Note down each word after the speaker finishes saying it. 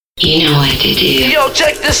You know what to do. Yo,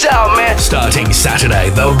 check this out, man. Starting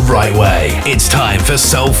Saturday the right way. It's time for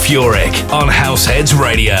Sulfuric on Househeads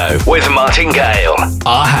Radio with Martin Gale.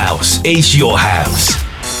 Our house is your house.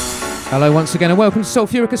 Hello once again and welcome to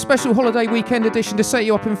Sulfuric, a special holiday weekend edition to set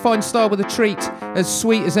you up in fine style with a treat as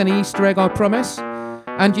sweet as any Easter egg, I promise.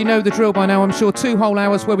 And you know the drill by now, I'm sure. 2 whole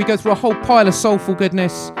hours where we go through a whole pile of soulful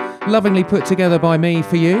goodness, lovingly put together by me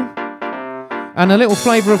for you. And a little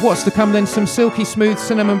flavour of what's to come then, some silky smooth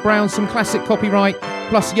cinnamon brown, some classic copyright,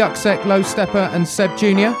 plus Yucksek, Low Stepper and Seb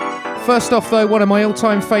Jr. First off though, one of my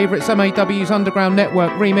all-time favourites, MAW's Underground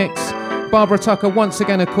Network remix, Barbara Tucker once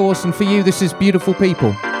again of course, and for you this is Beautiful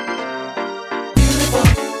People.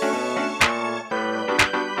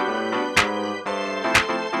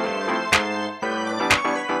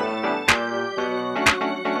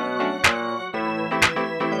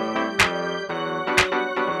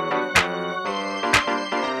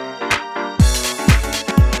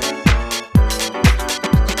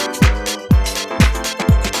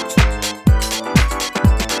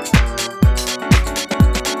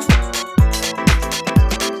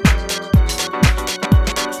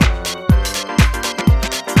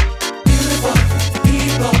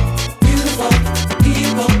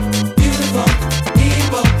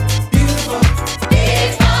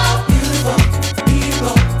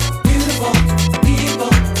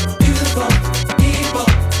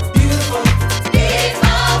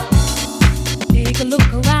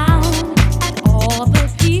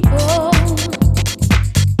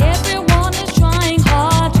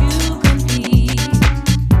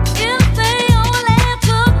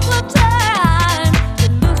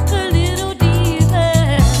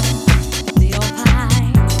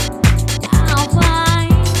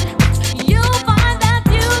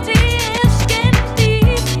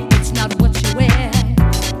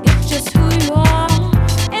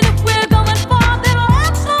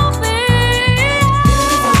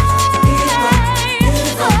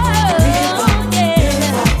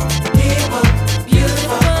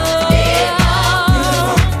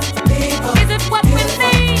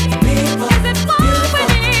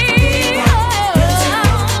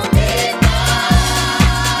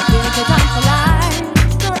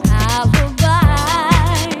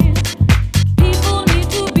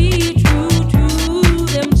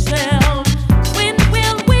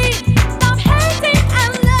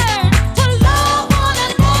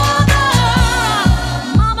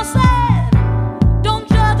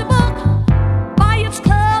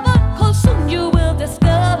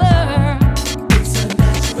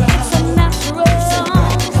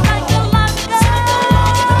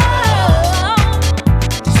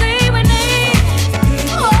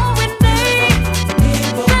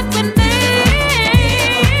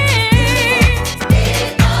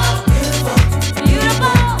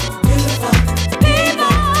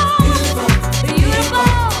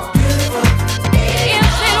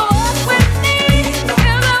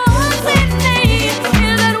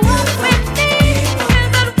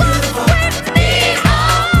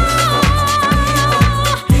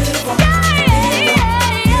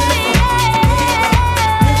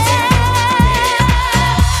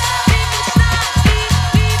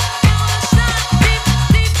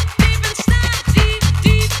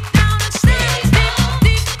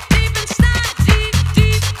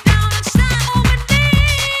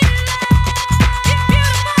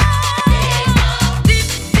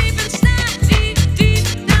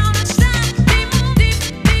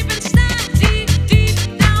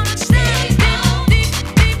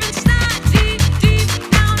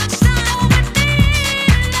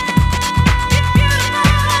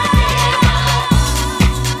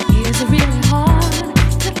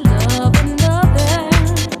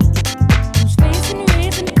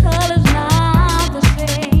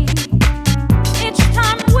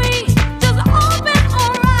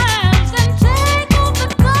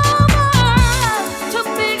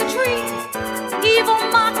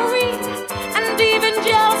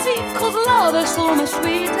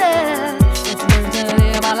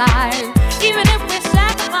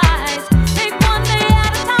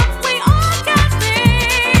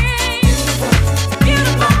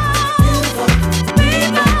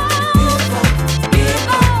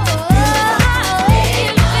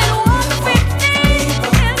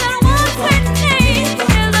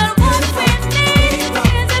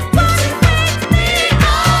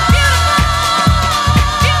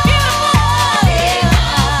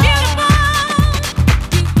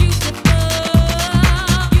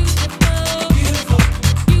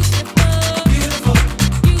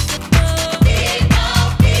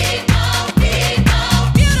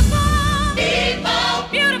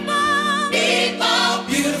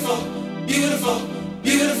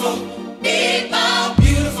 It's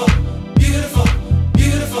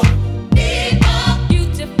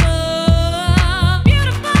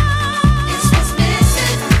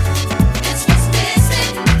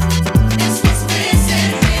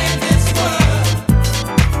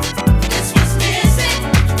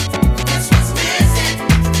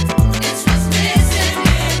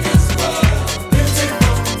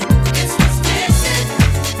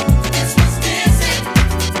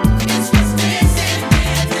what's missing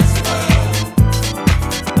in this world.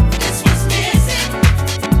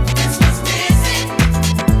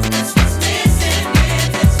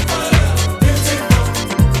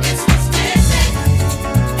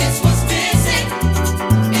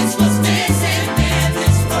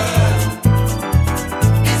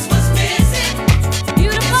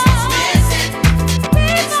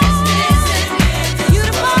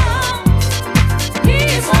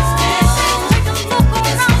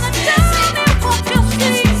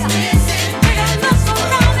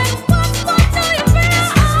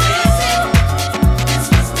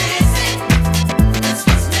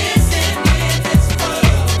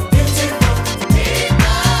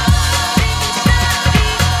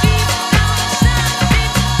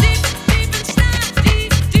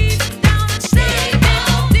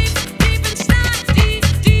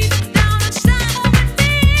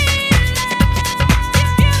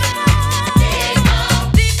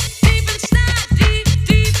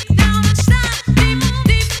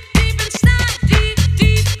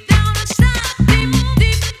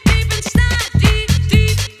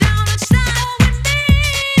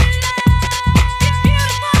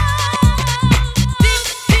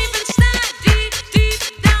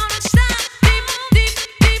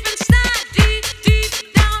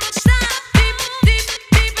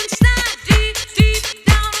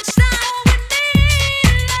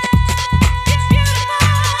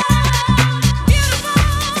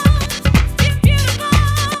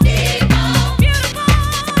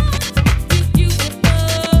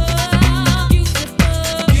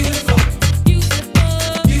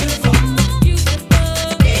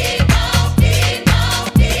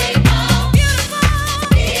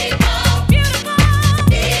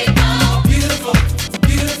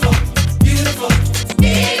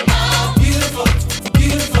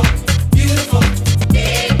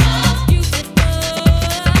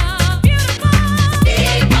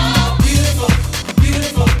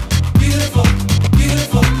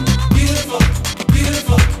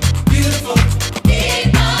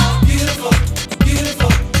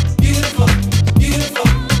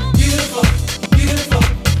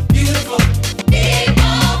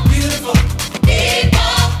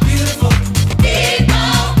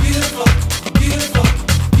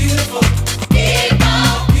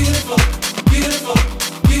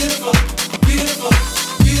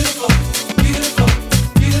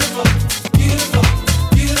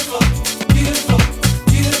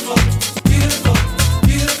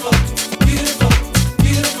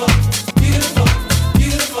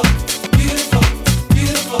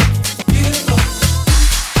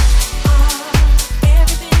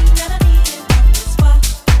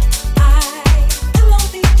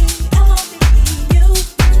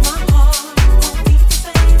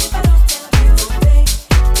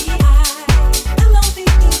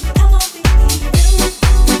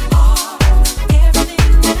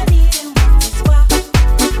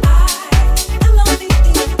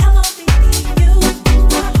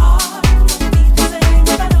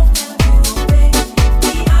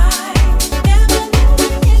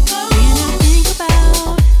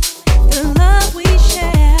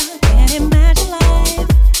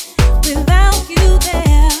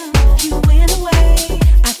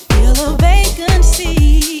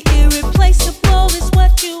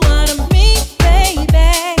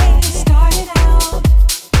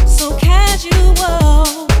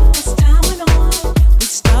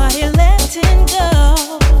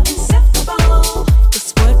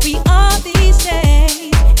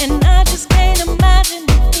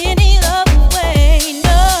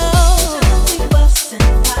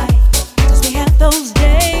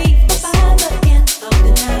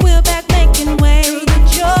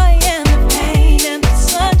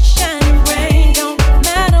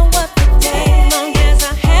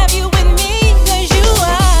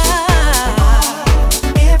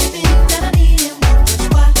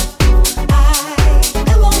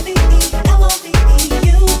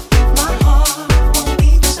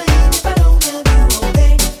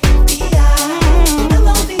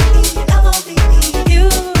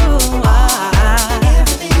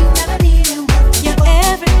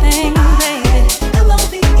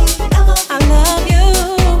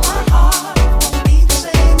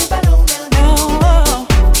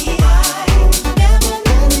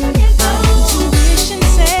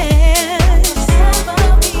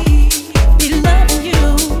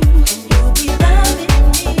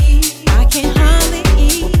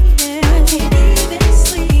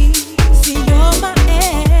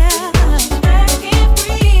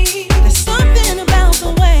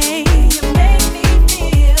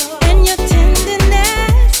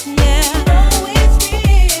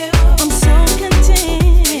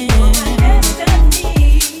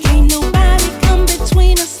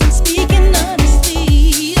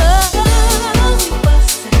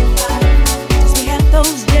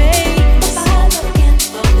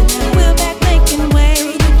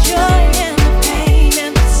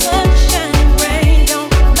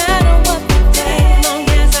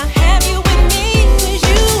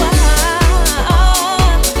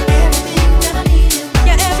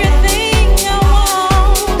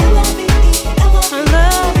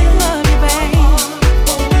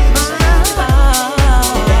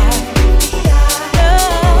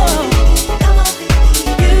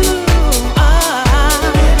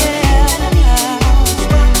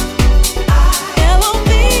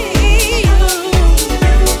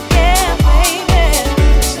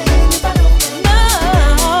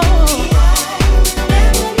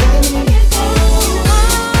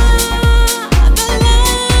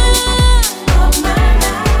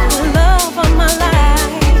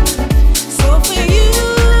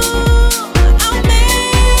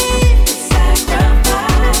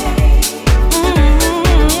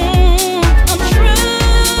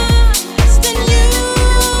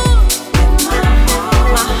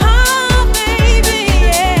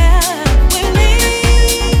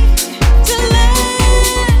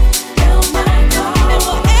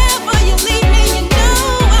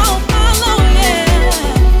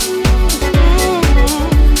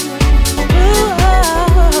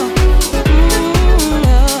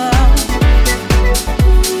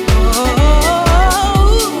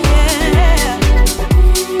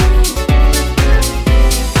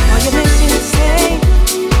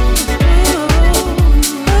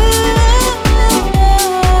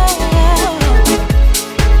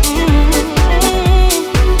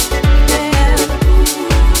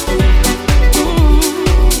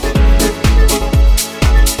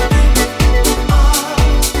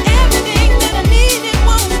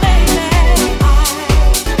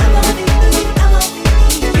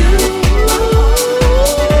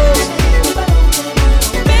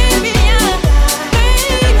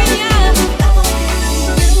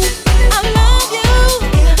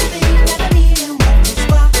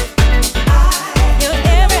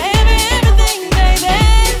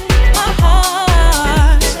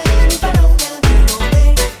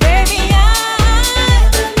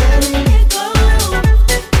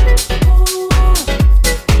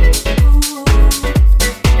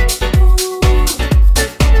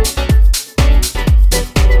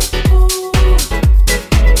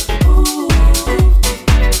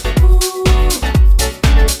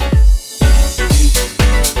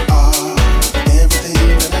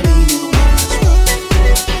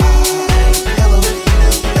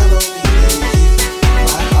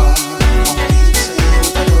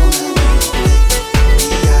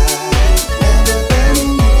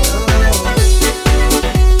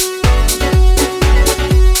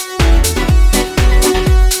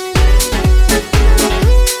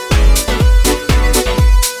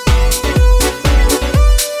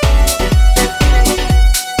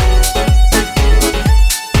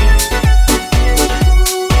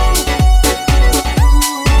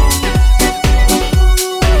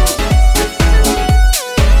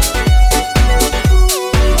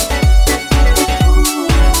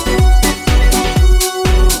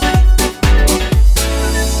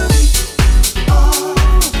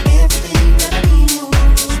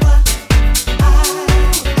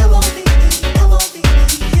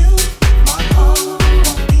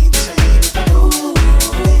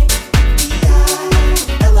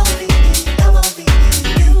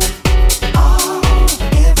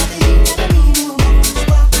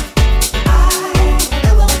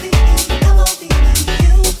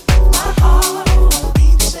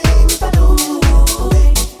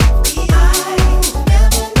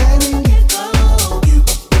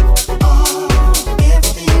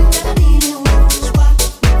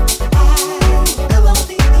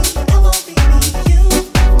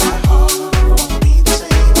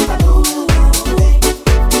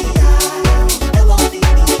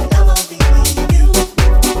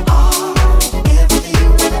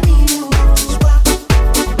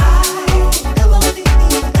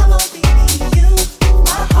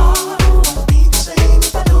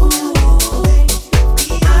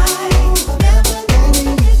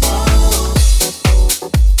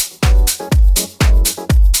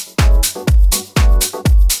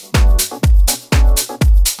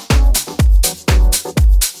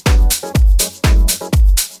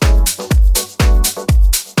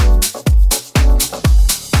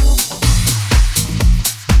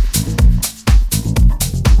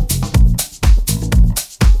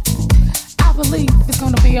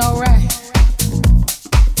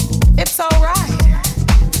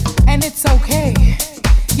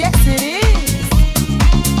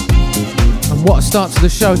 What a start to the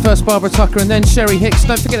show. First Barbara Tucker and then Sherry Hicks.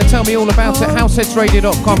 Don't forget to tell me all about it.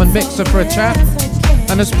 househeadsradio.com and Mixer for a chat.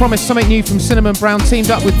 And as promised, something new from Cinnamon Brown,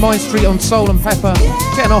 teamed up with Mind Street on Soul and Pepper.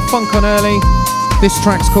 Getting our funk on early. This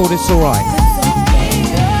track's called It's Alright.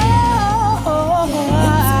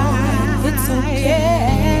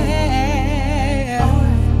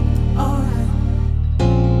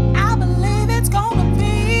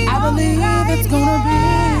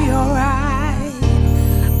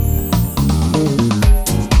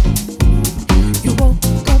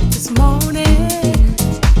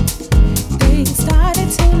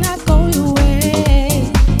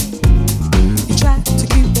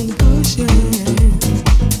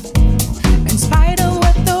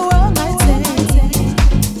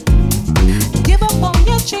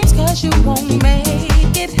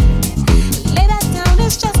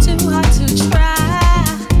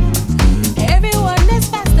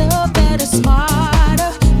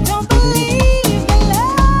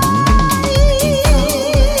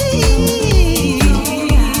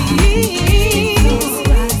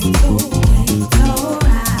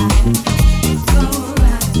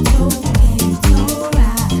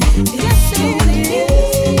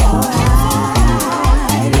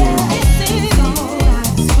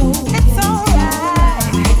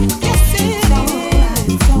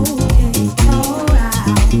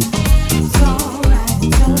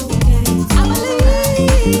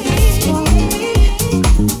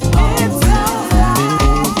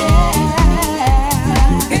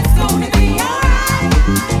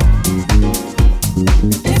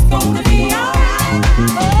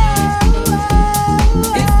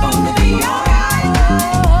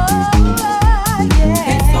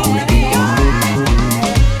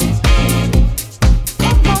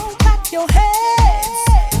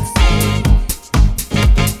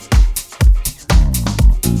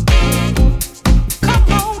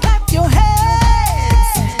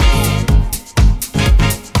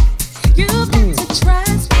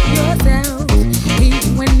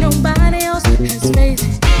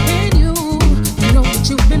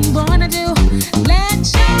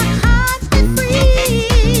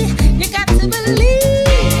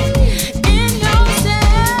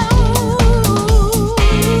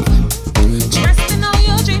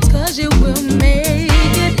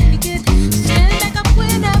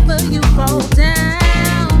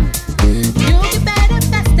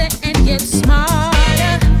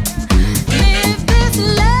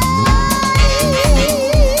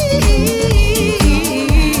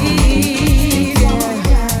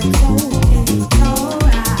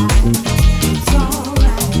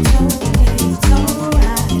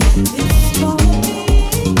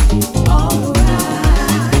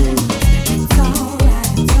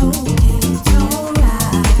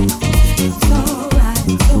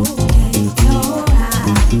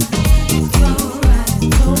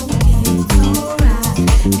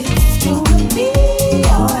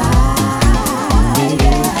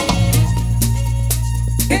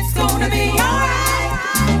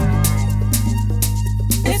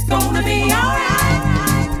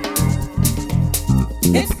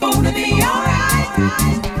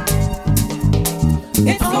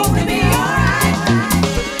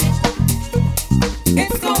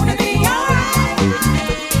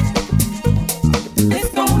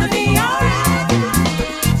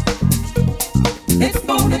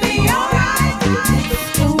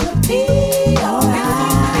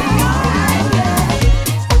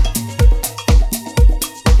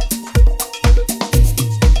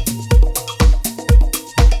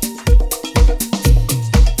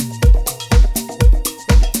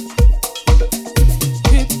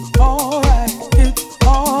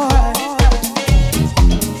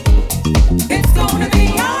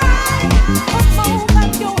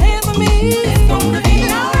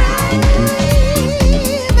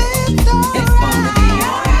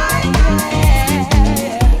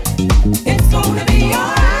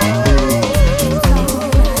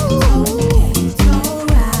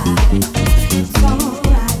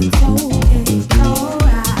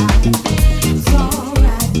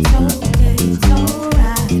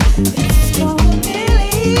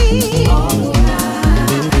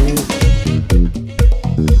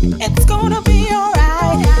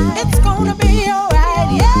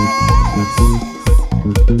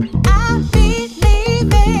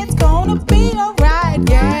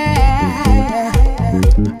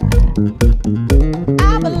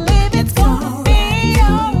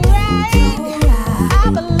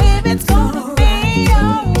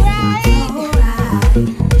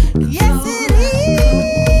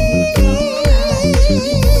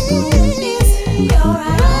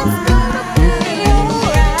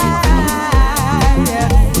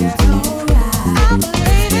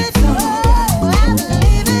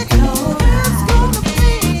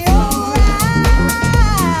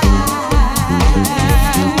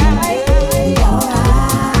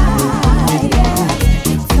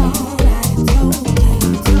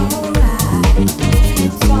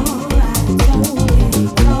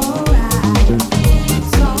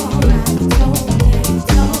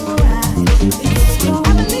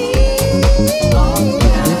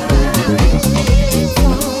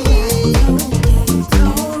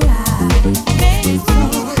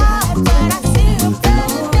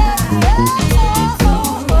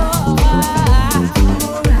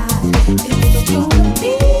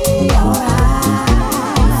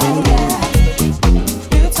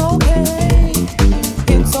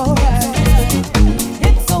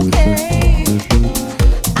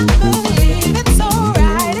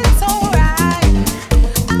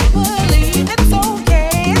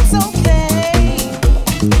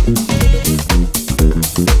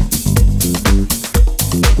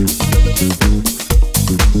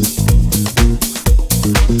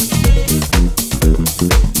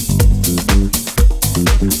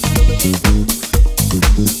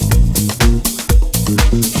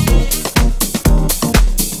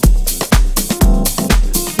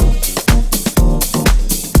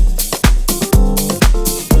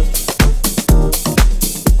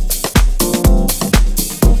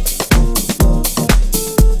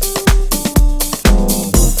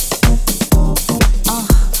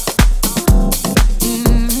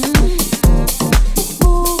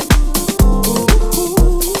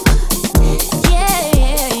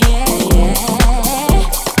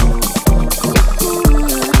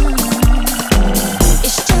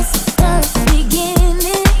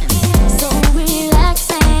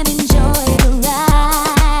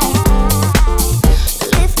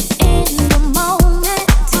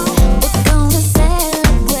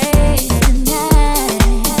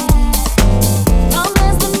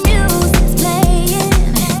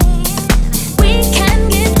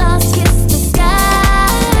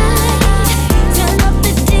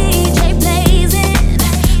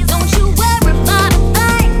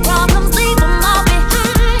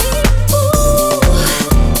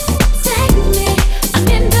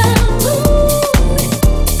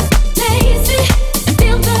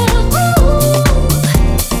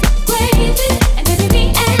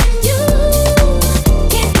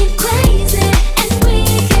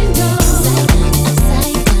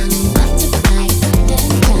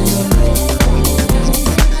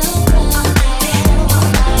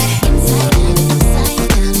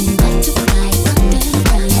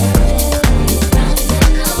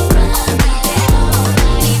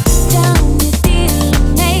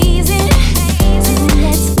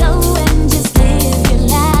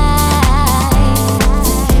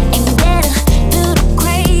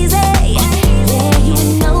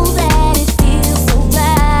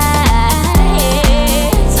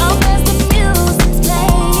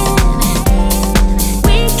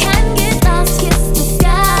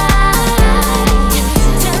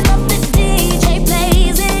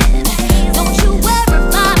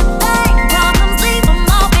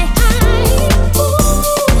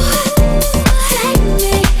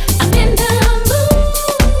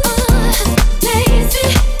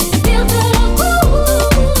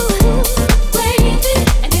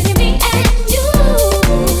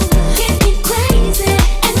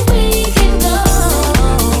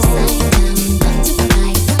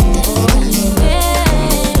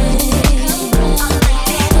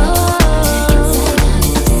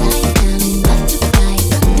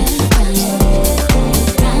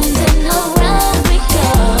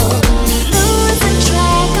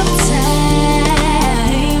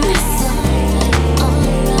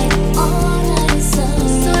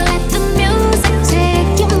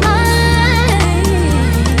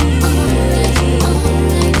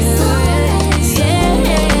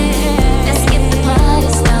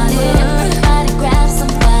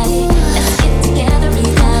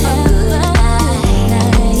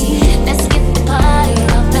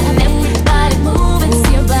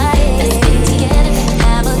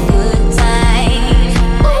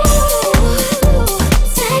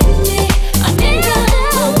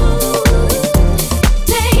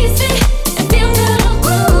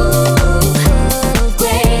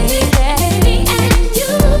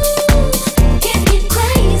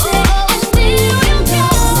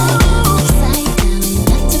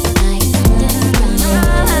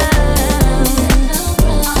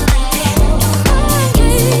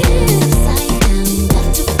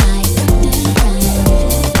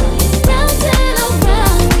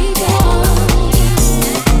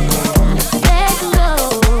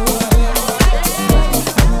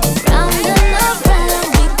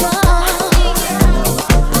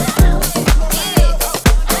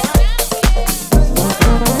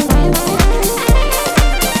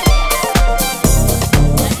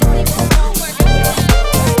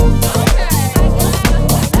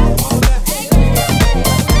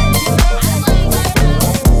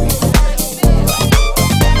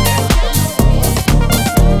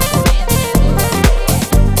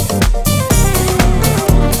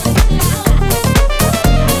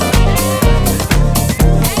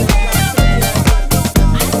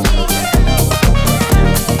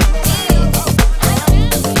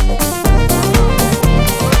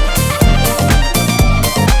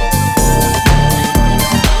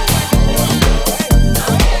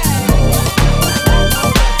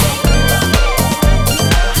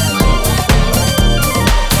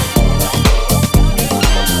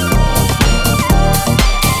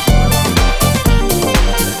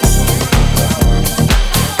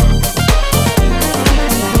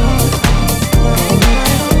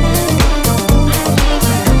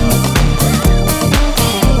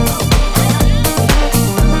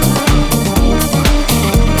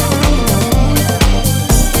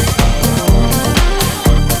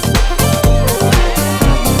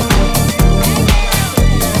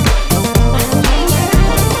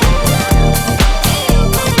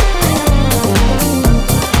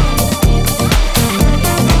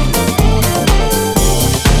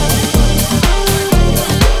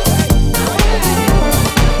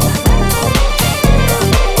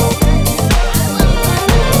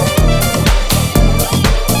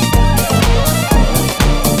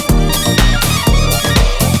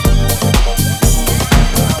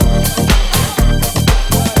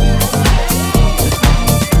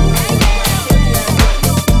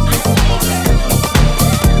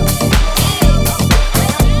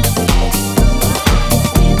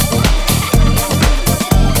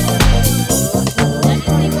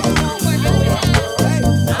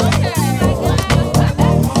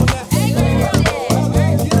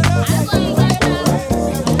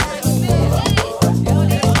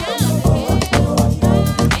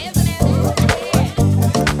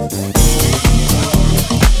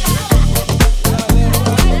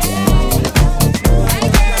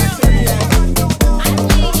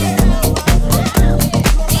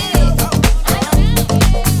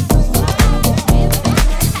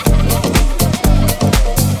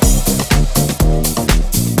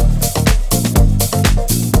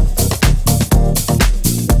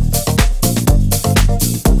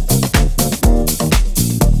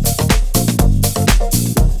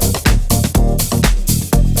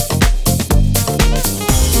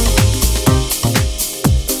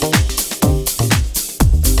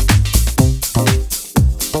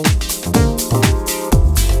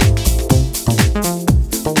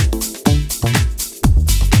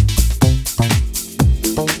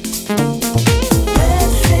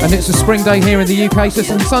 spring day here in the UK, so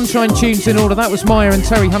some sunshine tunes in order. That was Maya and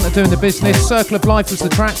Terry Hunter doing the business. Circle of Life was the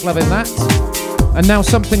track, loving that. And now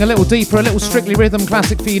something a little deeper, a little Strictly Rhythm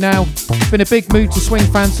classic for you now. Been a big mood to swing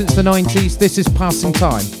fan since the 90s. This is Passing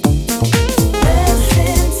Time.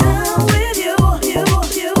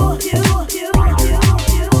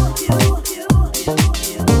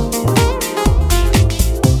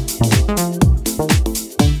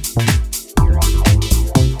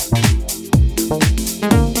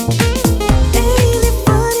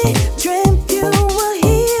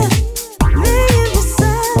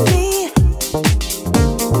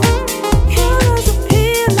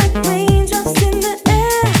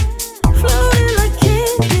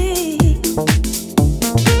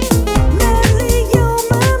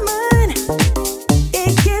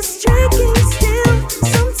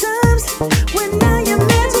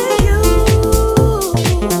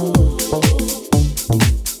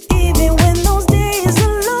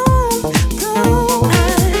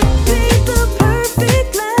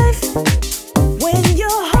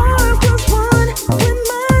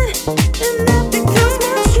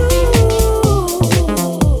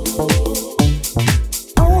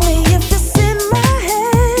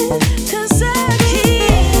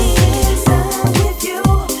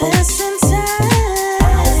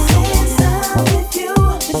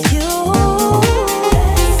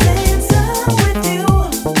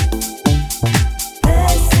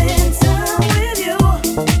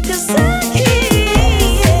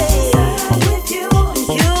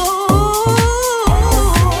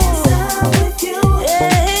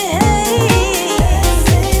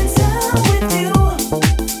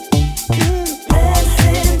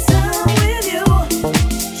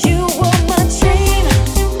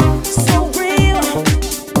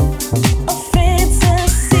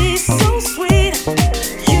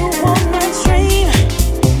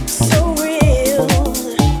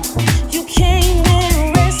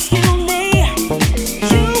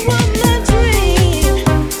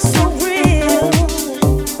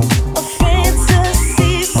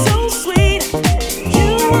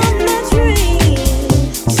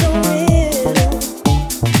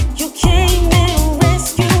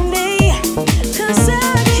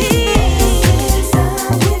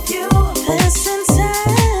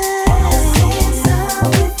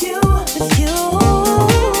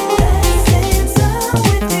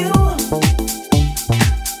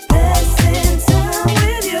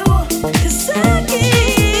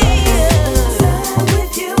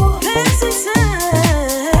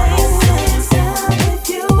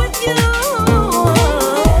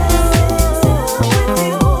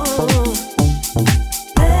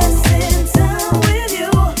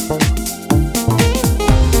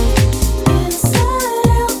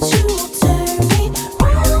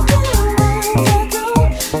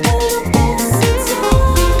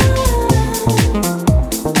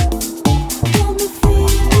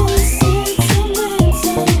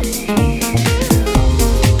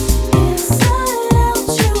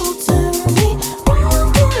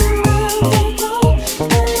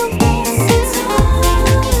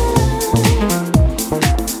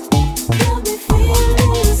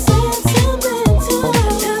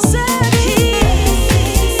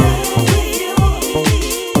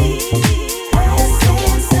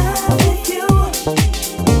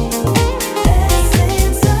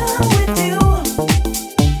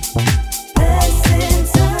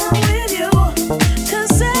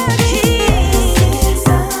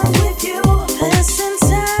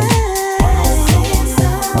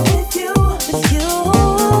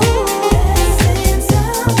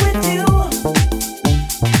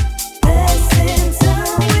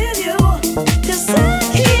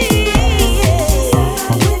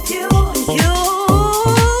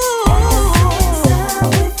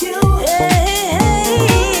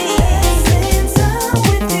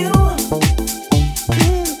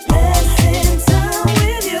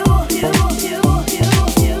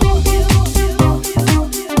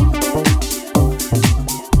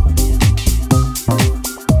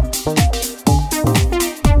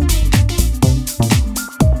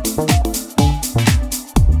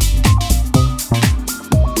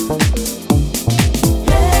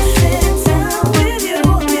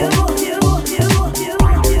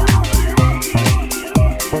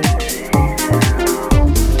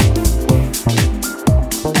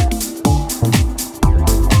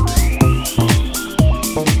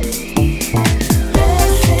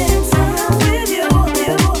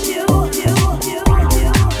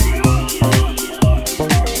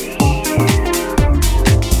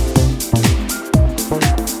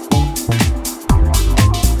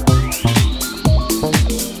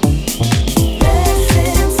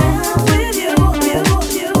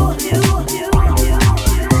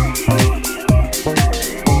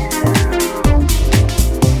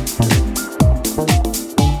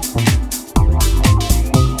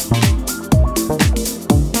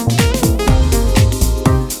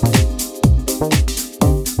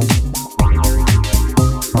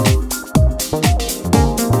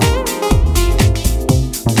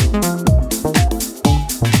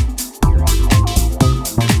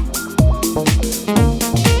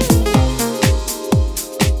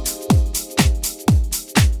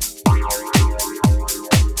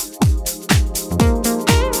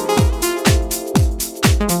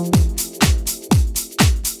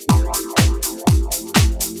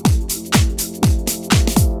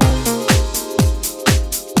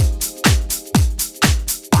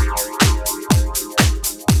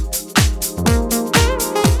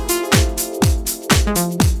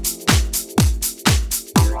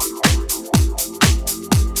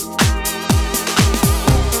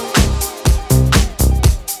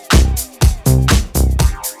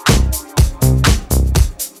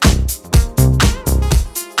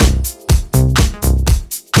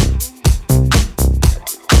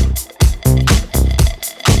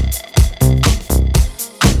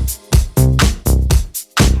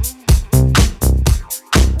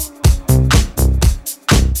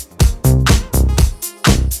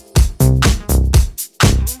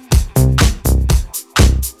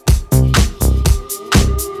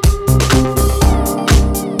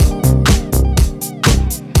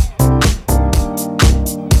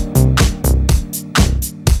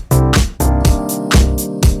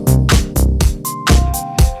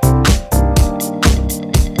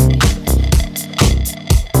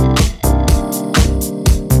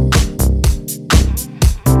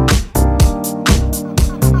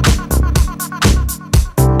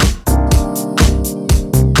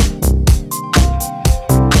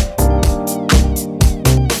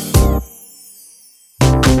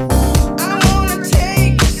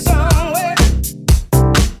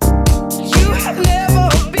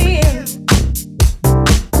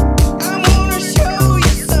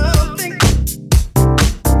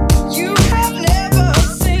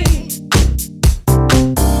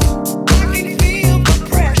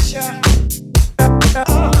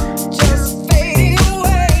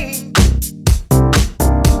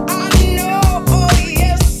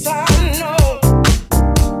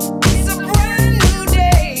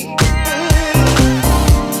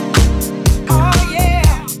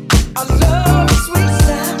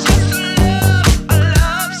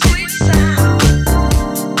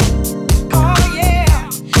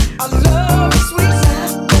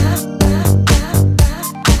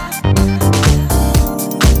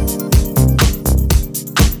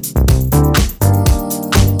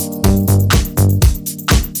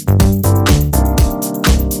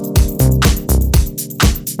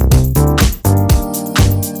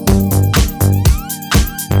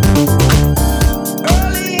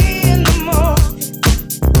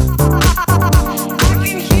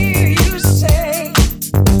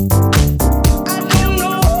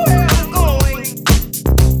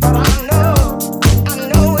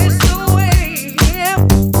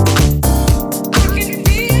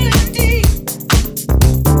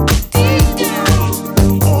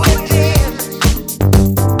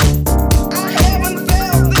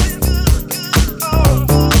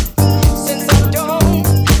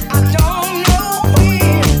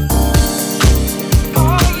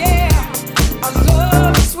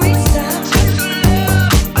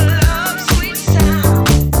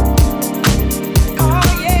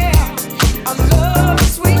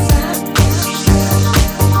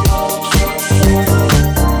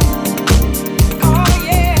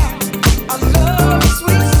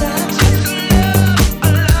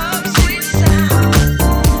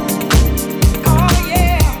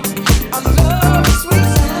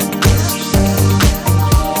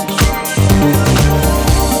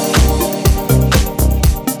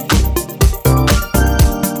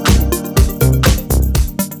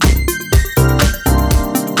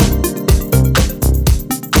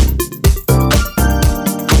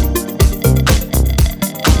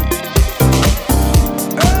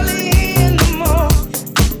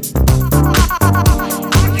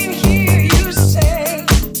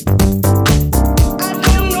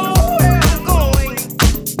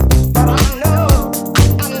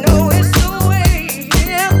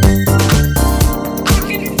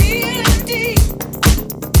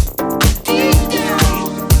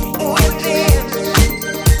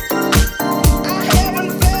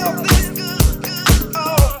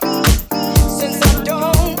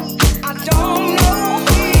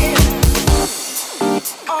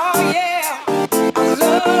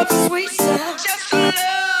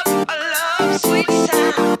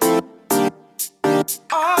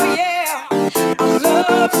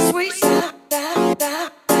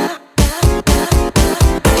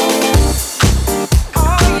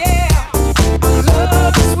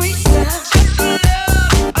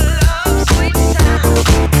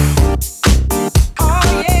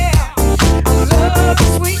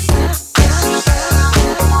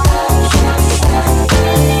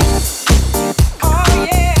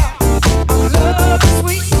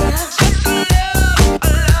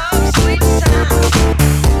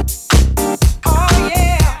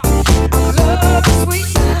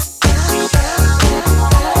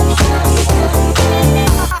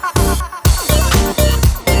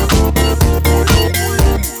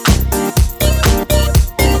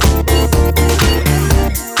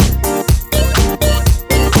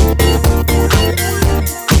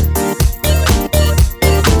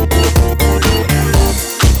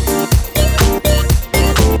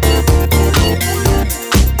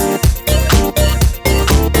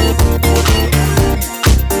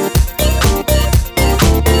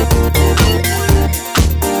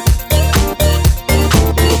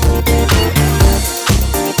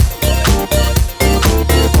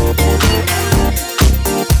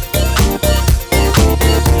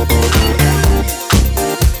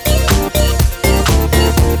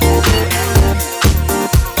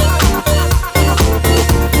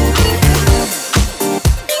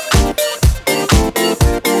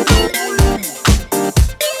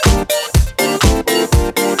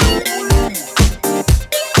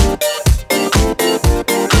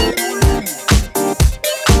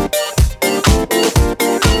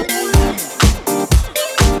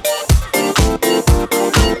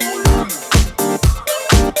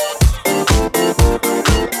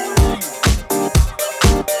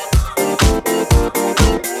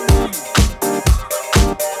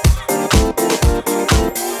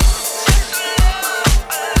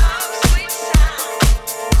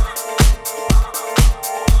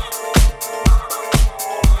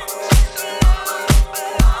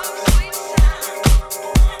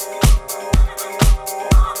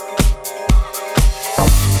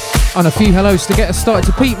 And a few hellos to get us started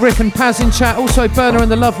to Pete, Rick and Paz in chat. Also Burner and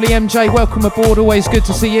the lovely MJ, welcome aboard, always good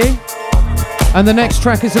to see you. And the next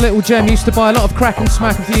track is a little gem. Used to buy a lot of crack and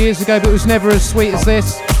smack a few years ago, but it was never as sweet as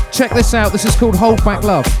this. Check this out, this is called Hold Back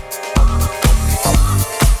Love.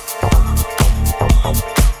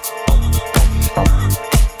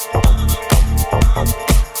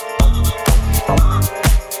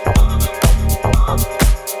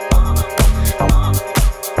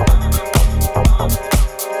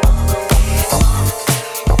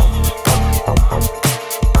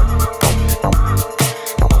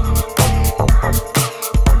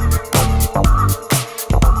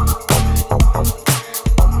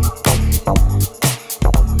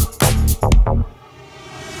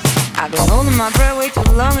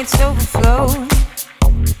 It's overflowing.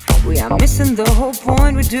 We are missing the whole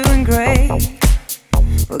point. We're doing great.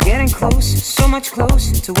 We're getting closer, so much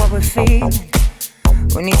closer to what we're feeling.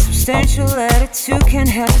 We need substantial attitude, can't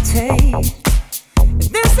hesitate. If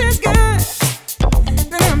this is good,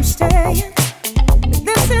 then I'm staying. If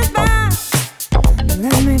this is bad, then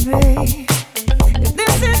let me be. If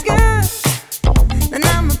this is good, then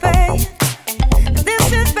I'm obeying. If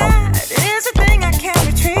this is bad, it is a thing I can't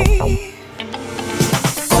retrieve.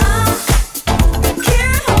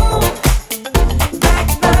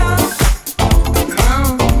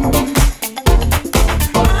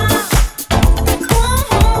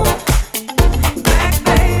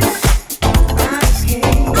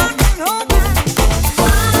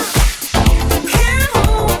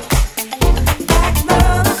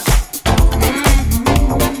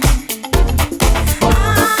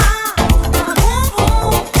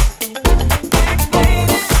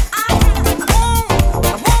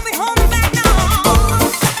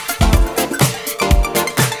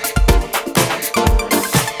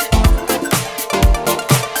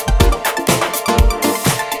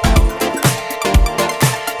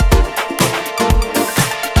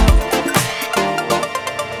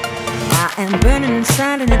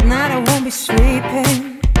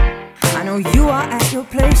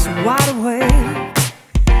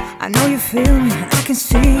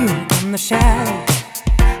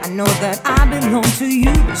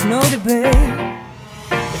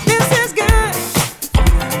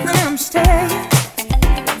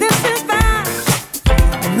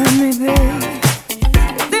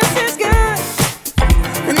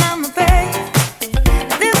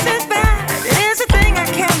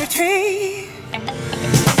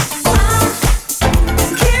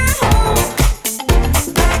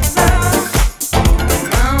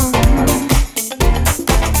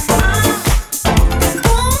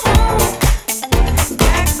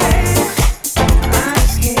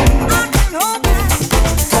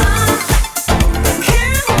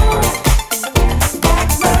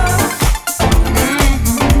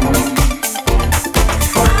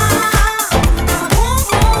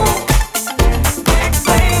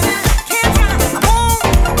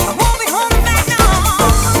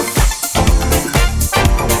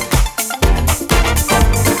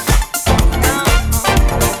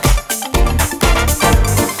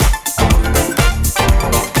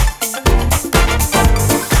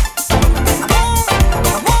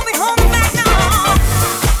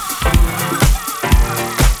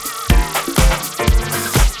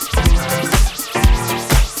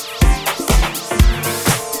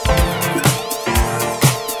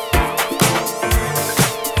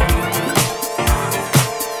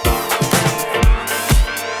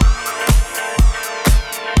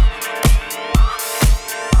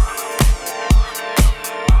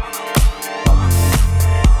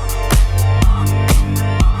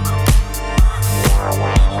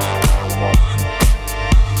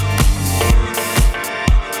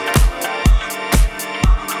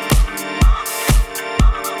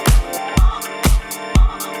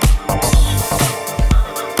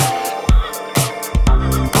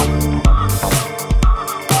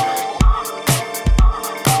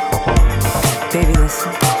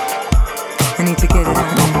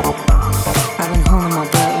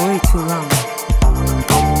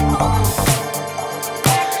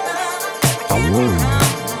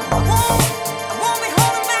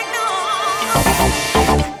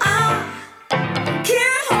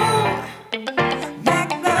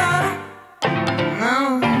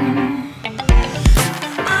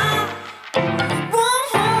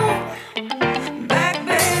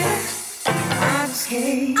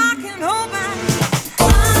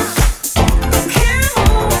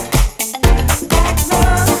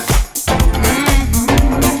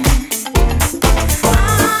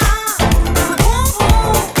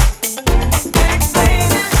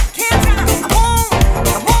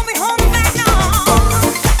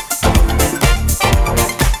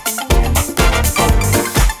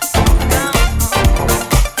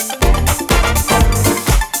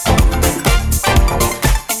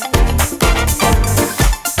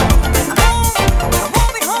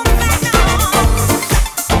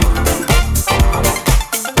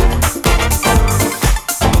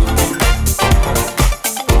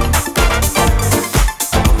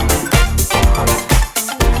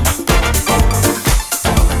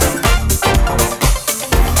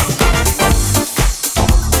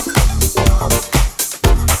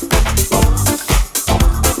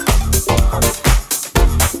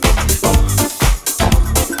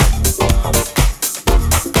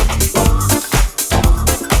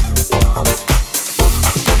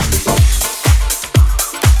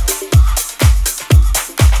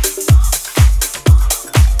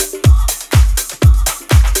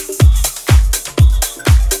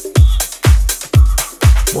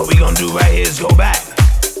 What we gonna do right here is go back,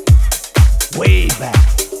 way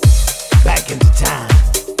back into time.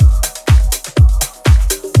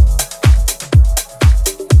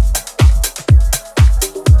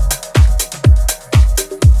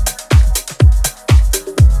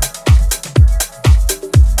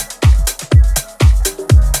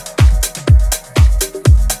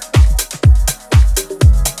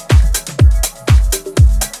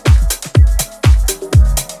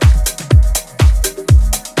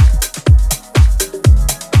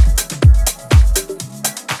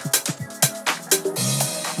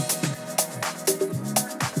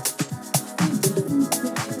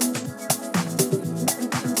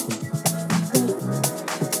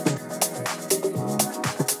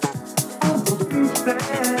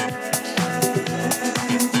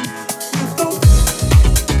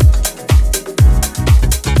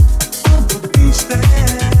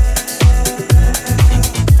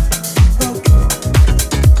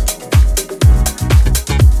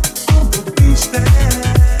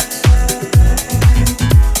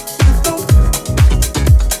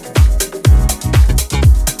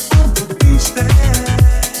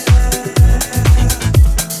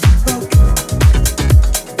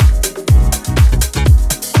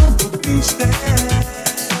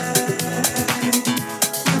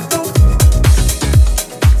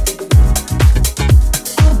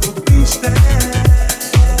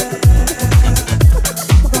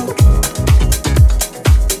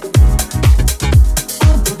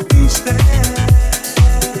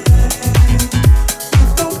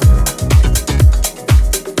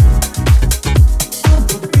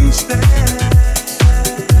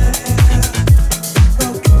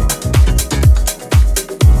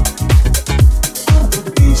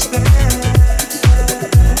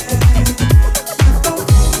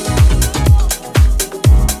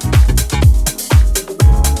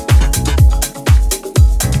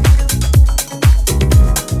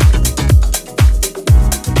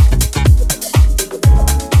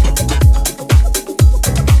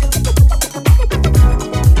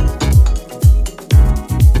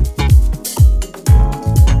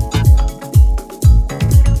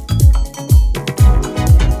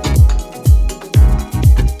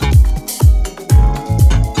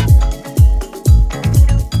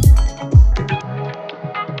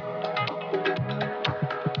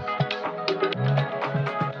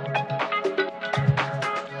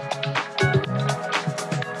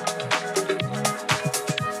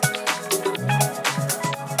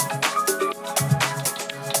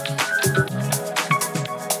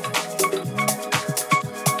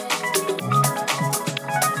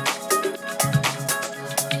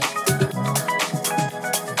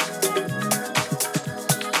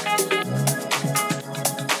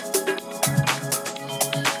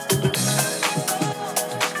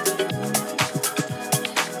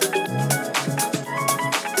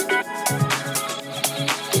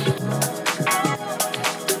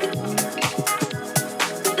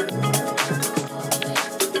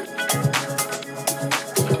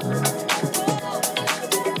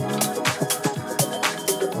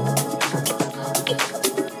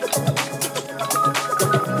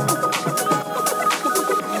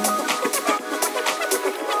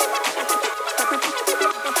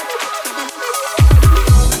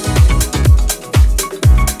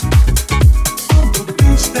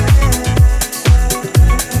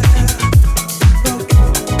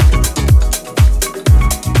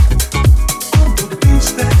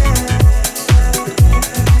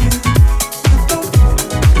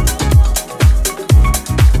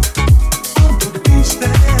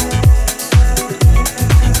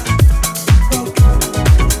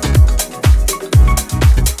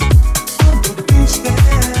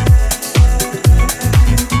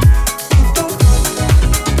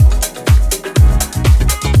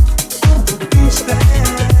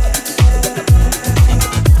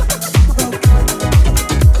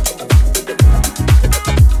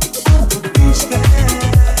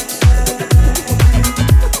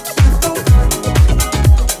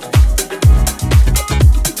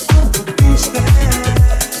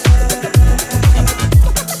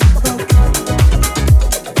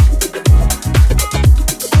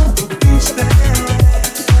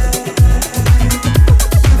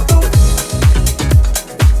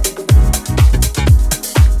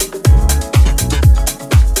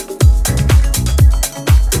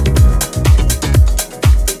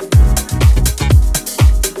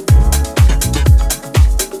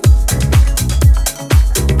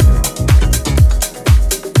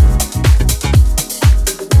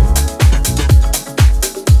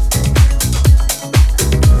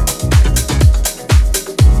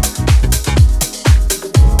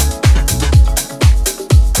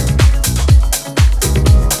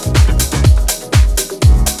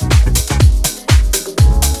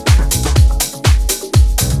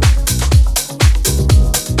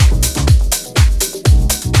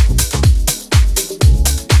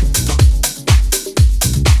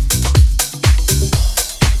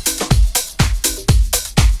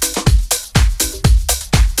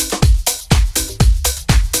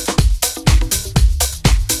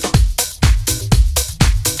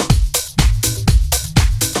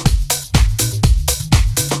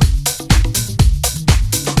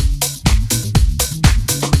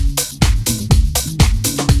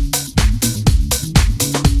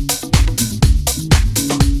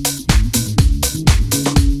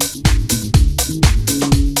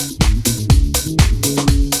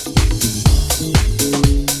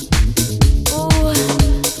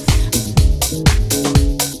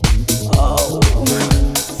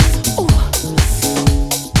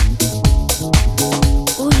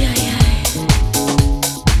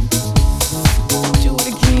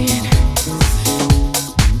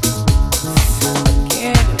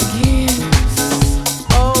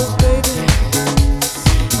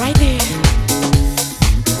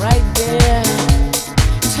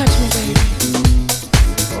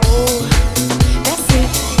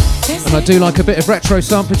 I do like a bit of retro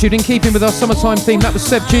samplitude in keeping with our summertime theme. That was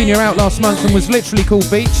Seb Jr. out last month and was literally called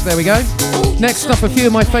Beach. There we go. Next up, a few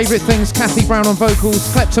of my favourite things. Kathy Brown on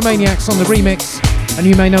vocals, Kleptomaniacs on the remix, and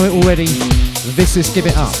you may know it already. This is Give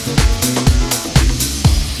It Up.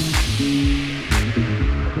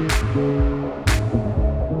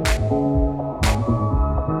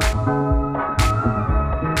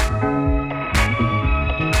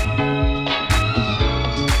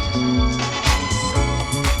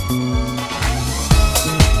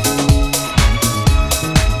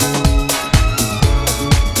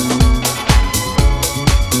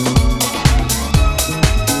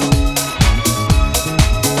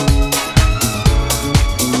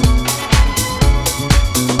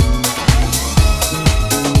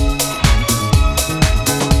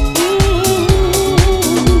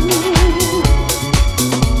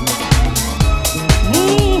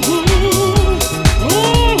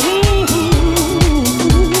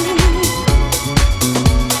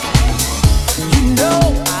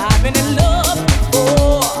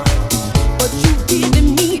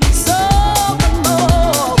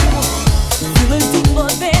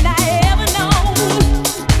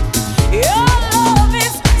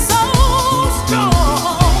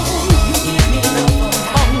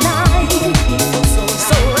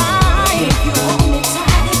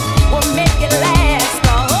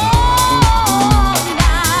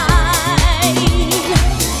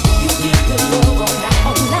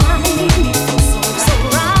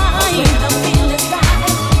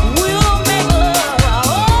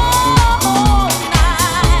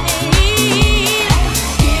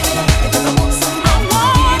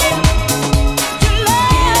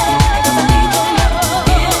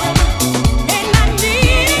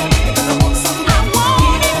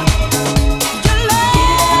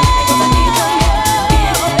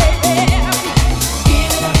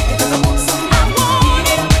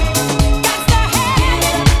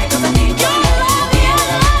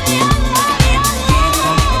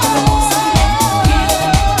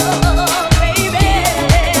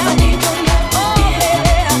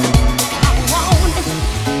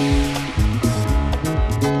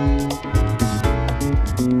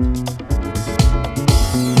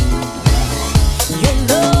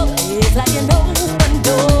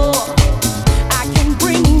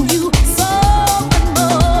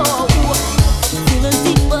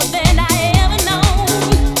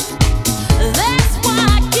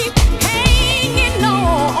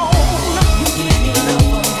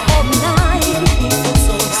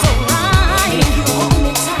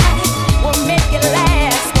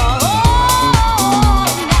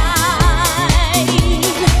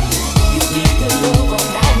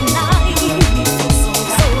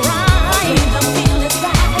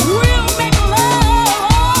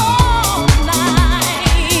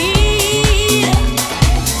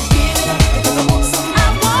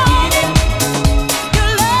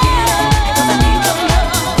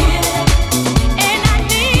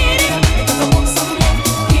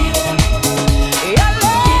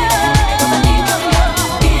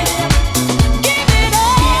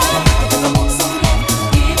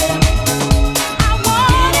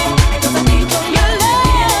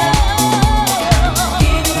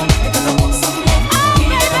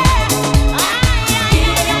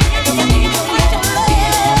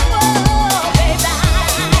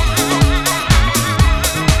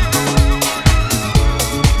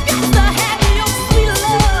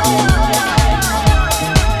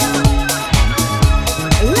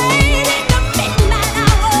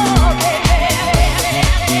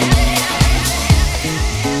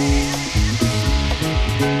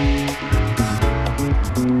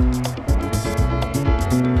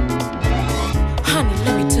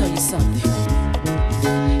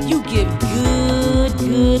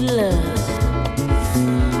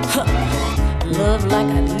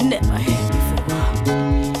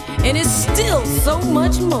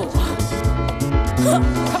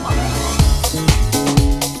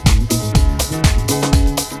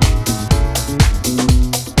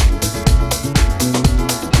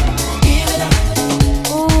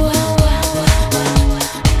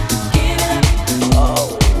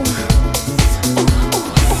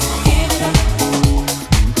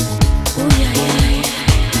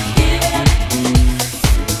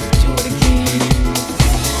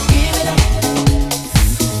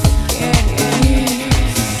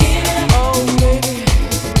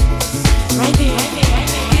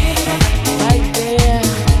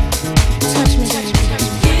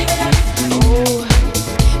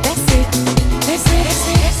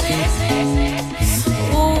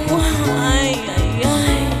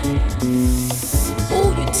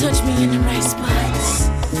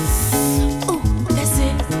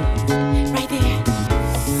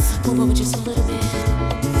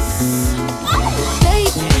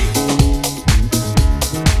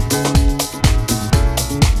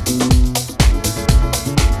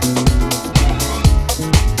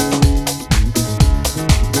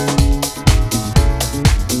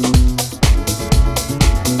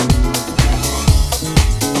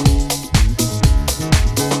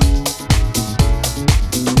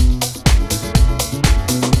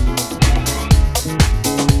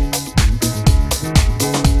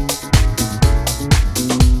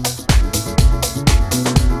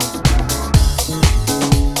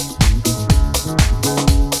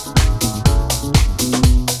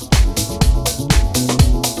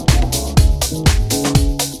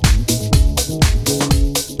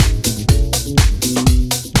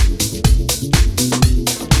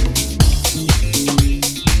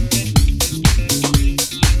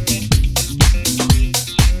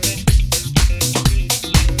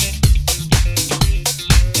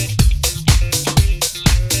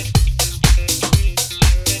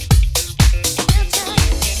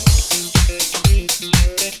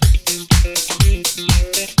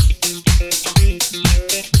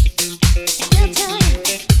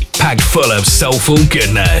 full of soulful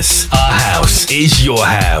goodness. Our house is your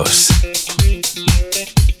house.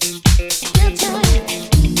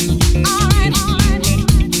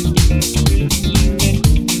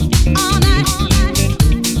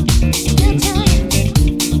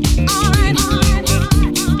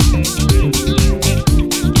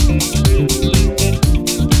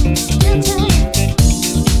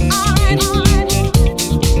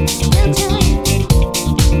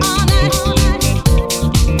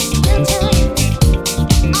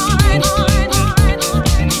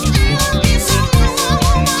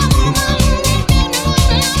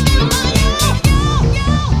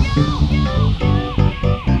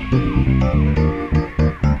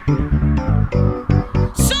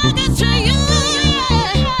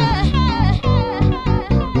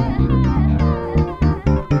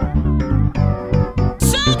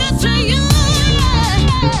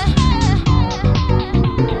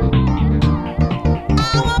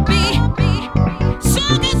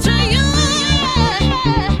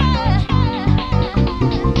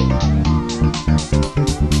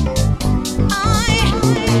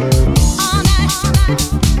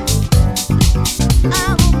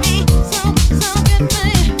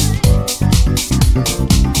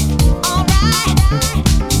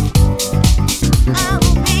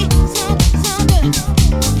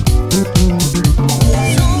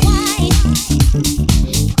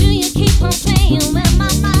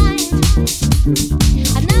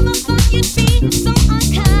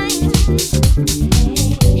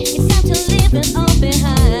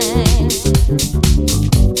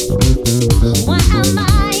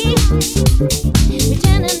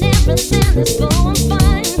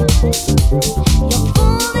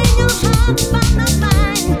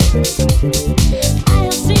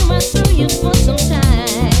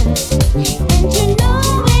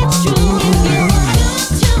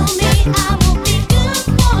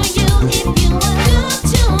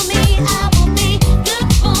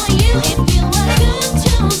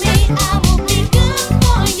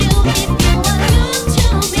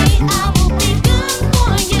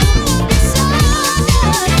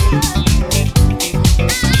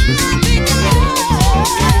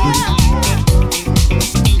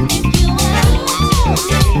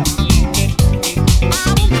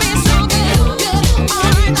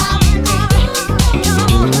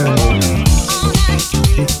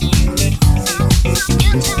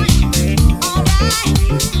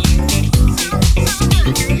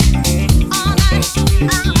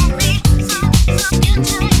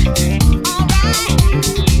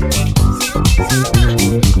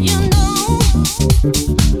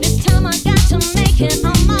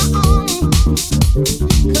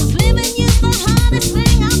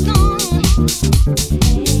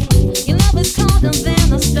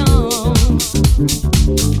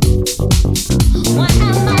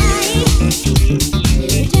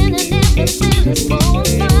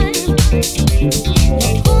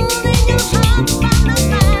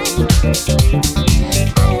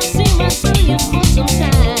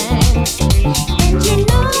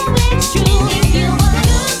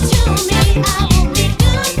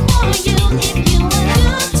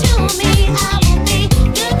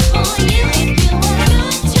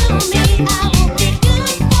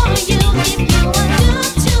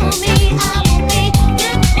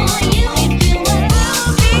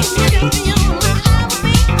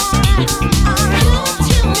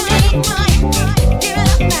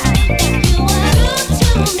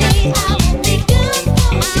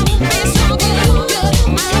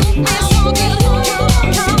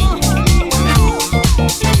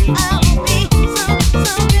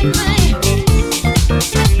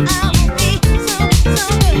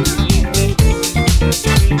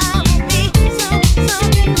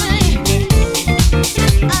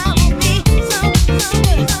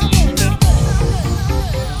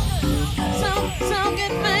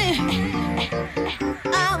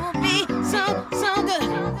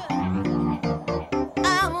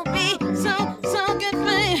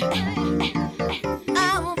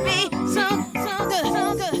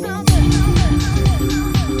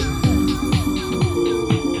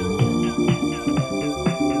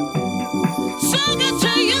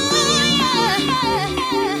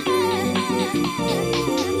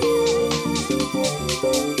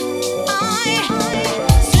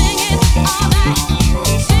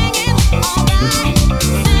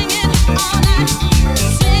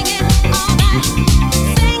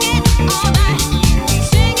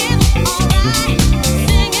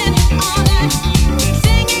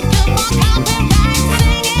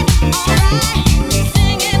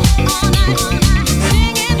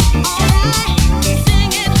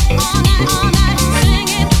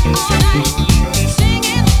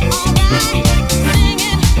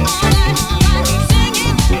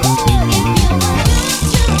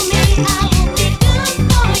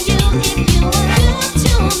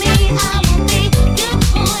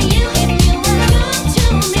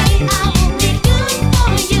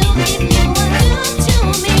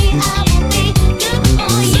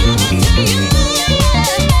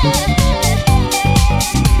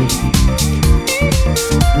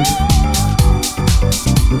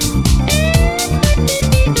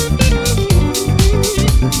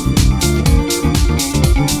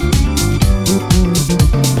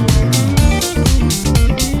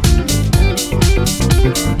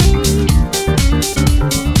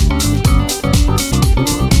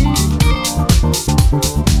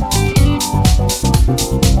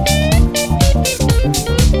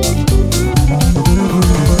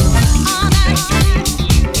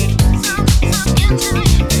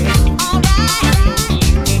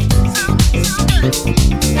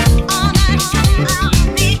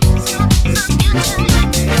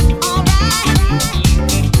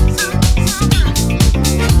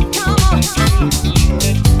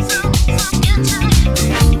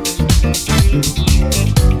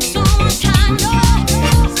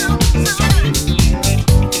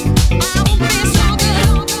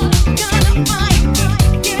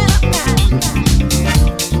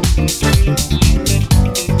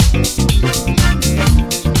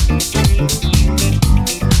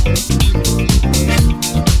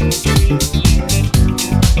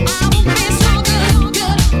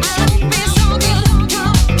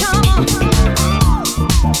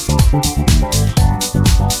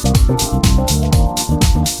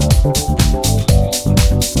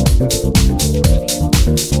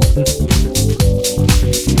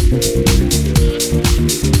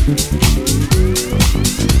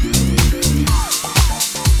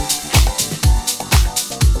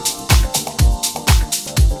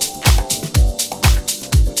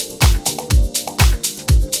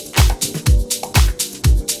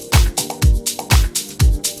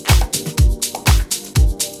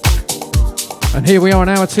 And here we are in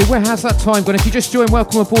hour 2. Where has that time gone? If you just joined,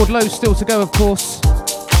 welcome aboard. Loads still to go, of course.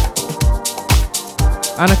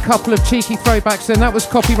 And a couple of cheeky throwbacks then. That was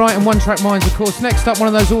Copyright and One Track Minds, of course. Next up, one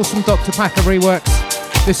of those awesome Dr. Packer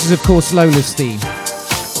reworks. This is, of course, Lola's theme.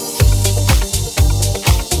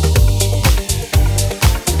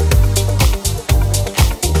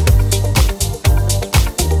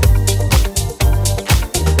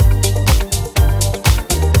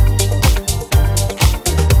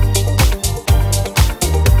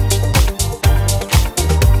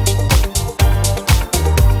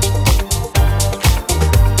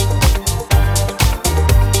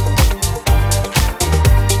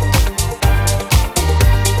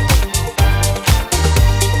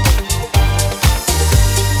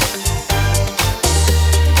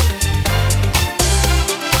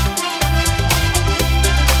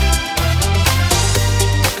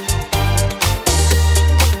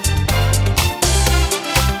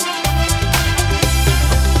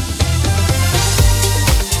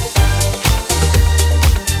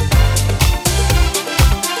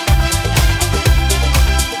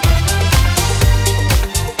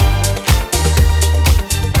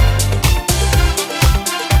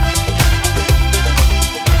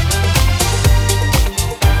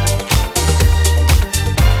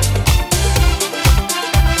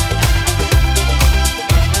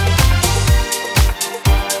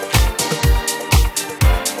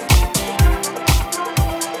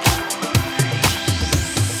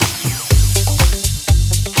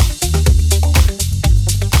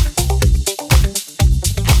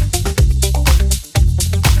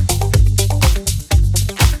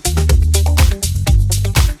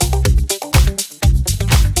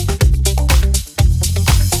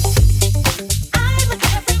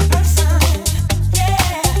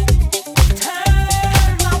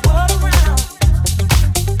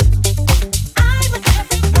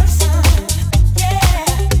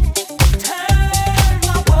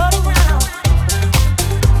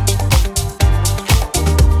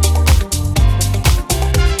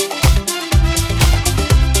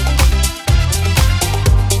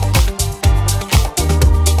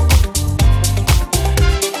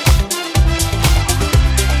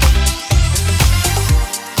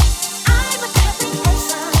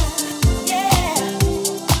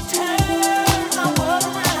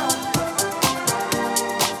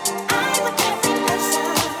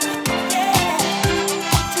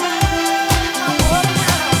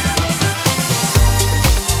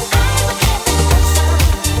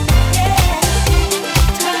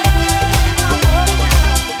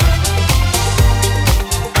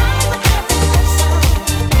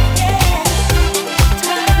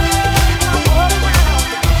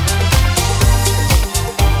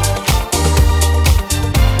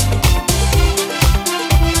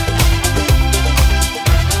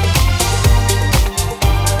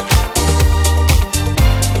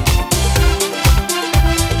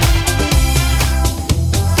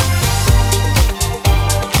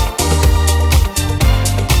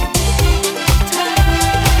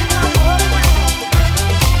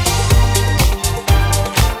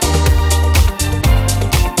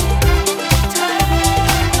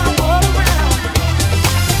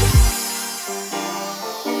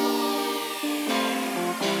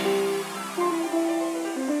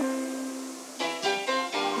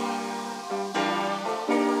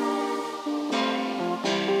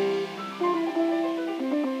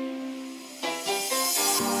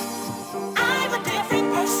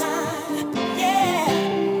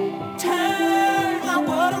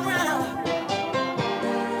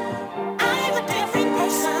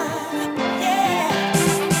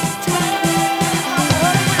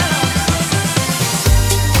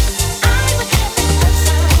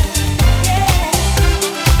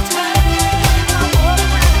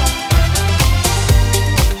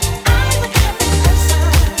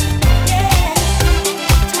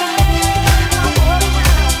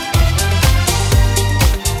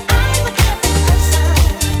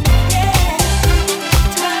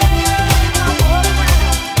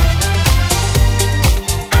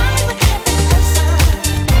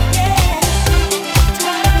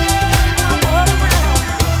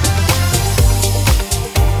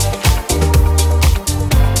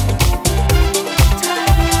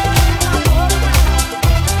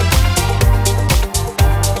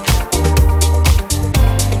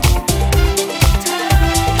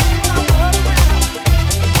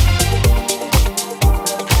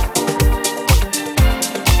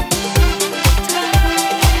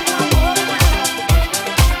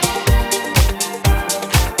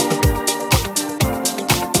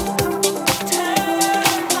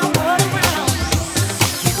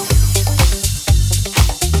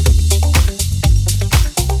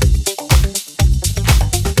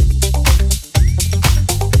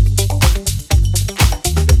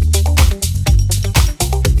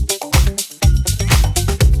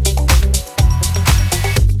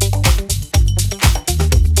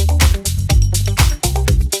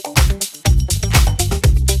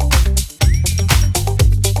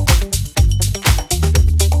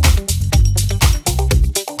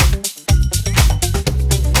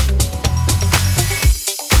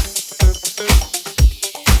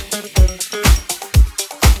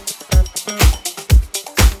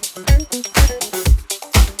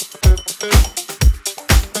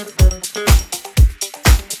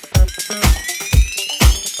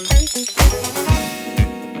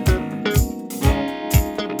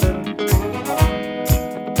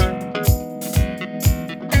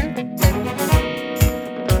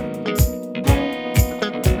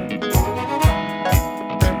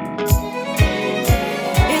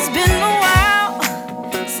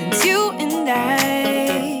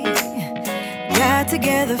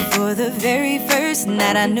 together for the very first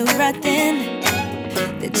night, I knew right then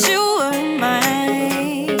that you were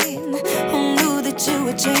mine. Who knew that you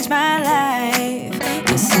would change my life?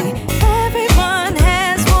 You see, everyone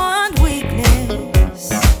has one weakness,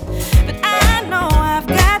 but I know I've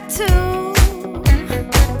got two.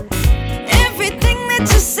 Everything that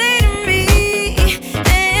you say to me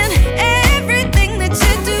and everything that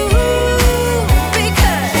you do,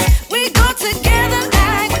 because we go together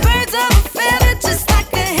like birds of a feather, just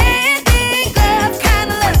like a hand in glove kind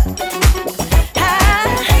of love.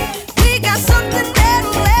 We got something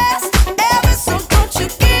that'll last forever, so don't you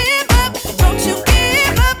give up, don't you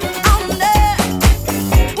give up on love.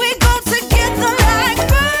 We go together like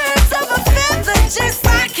birds of a feather, just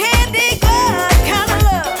like hand in glove kind of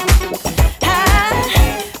love.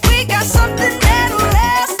 We got something that'll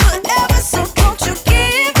last forever, so don't you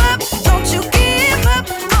give up, don't you give up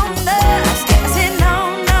on love. I said no,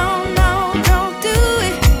 no, no, don't do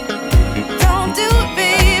it,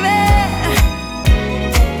 baby.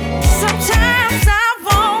 Sometimes I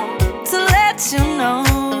want to let you know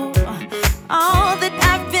all that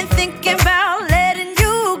I've been thinking about letting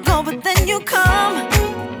you go, but then you come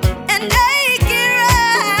and make it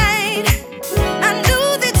right. I knew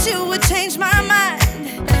that you would change my mind.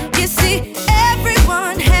 You see,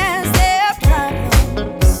 everyone has their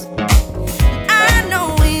problems. I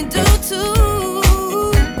know we do too.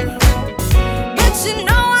 But you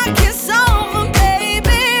know I can solve them,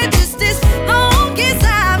 baby, just as long as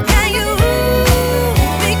I've got you.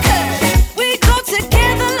 Because we go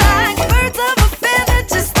together like birds of a feather,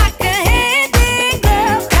 just like a hand in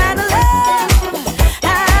glove kind of love.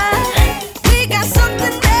 We got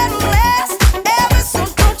something that'll last forever, so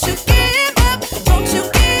don't you give up, don't you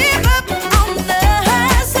give up on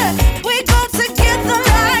us. We go together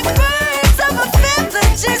like birds of a feather,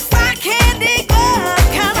 just like hand in glove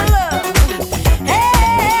kind of love.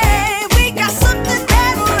 Hey, we got something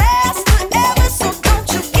that'll last forever, so don't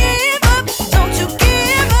you give up, don't you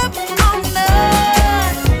give up on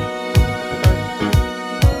us.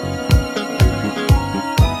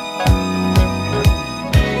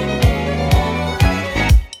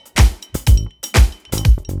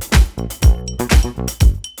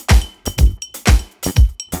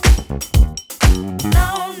 No,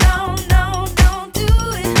 no, no, don't do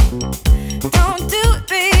it, baby. Don't do it,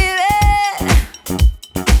 baby.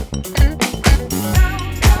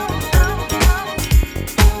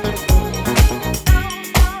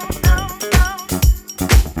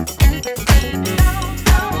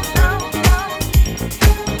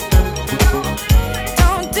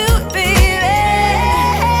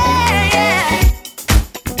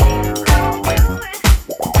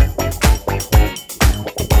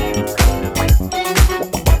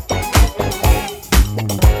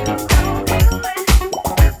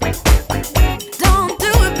 Don't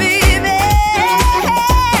do it, baby.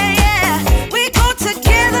 We go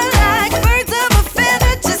together like birds of a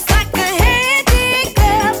feather, just like a hand in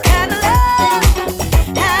glove kind of love.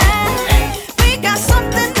 We got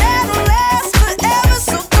something that'll last forever,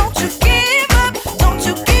 so don't you give up, don't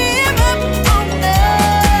you give up on us.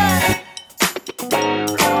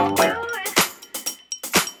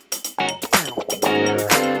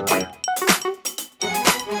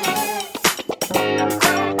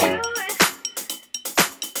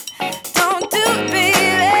 Don't do it,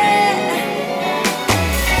 baby.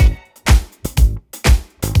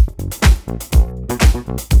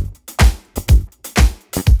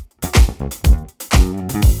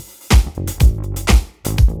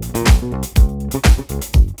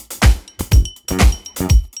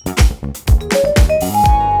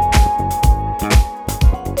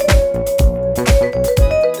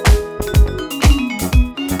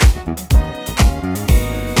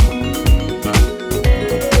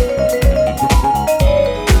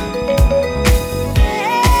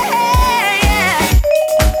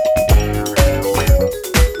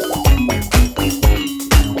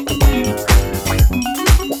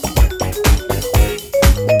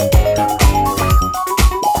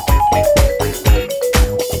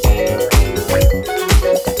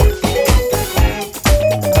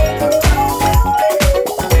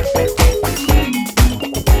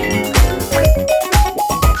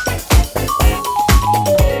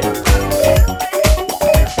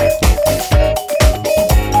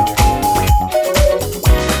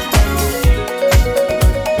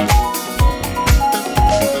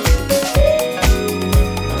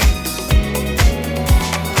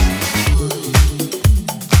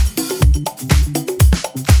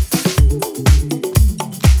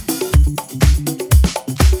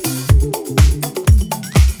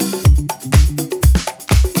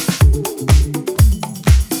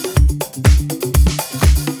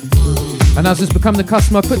 And as has become the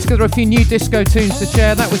custom, I put together a few new disco tunes to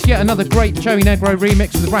share. That was yet another great Joey Negro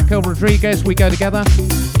remix with Raquel Rodriguez, We Go Together.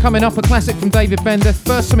 Coming up, a classic from David Bender.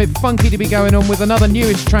 First, something funky to be going on with another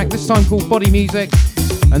newish track, this time called Body Music.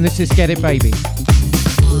 And this is Get It Baby.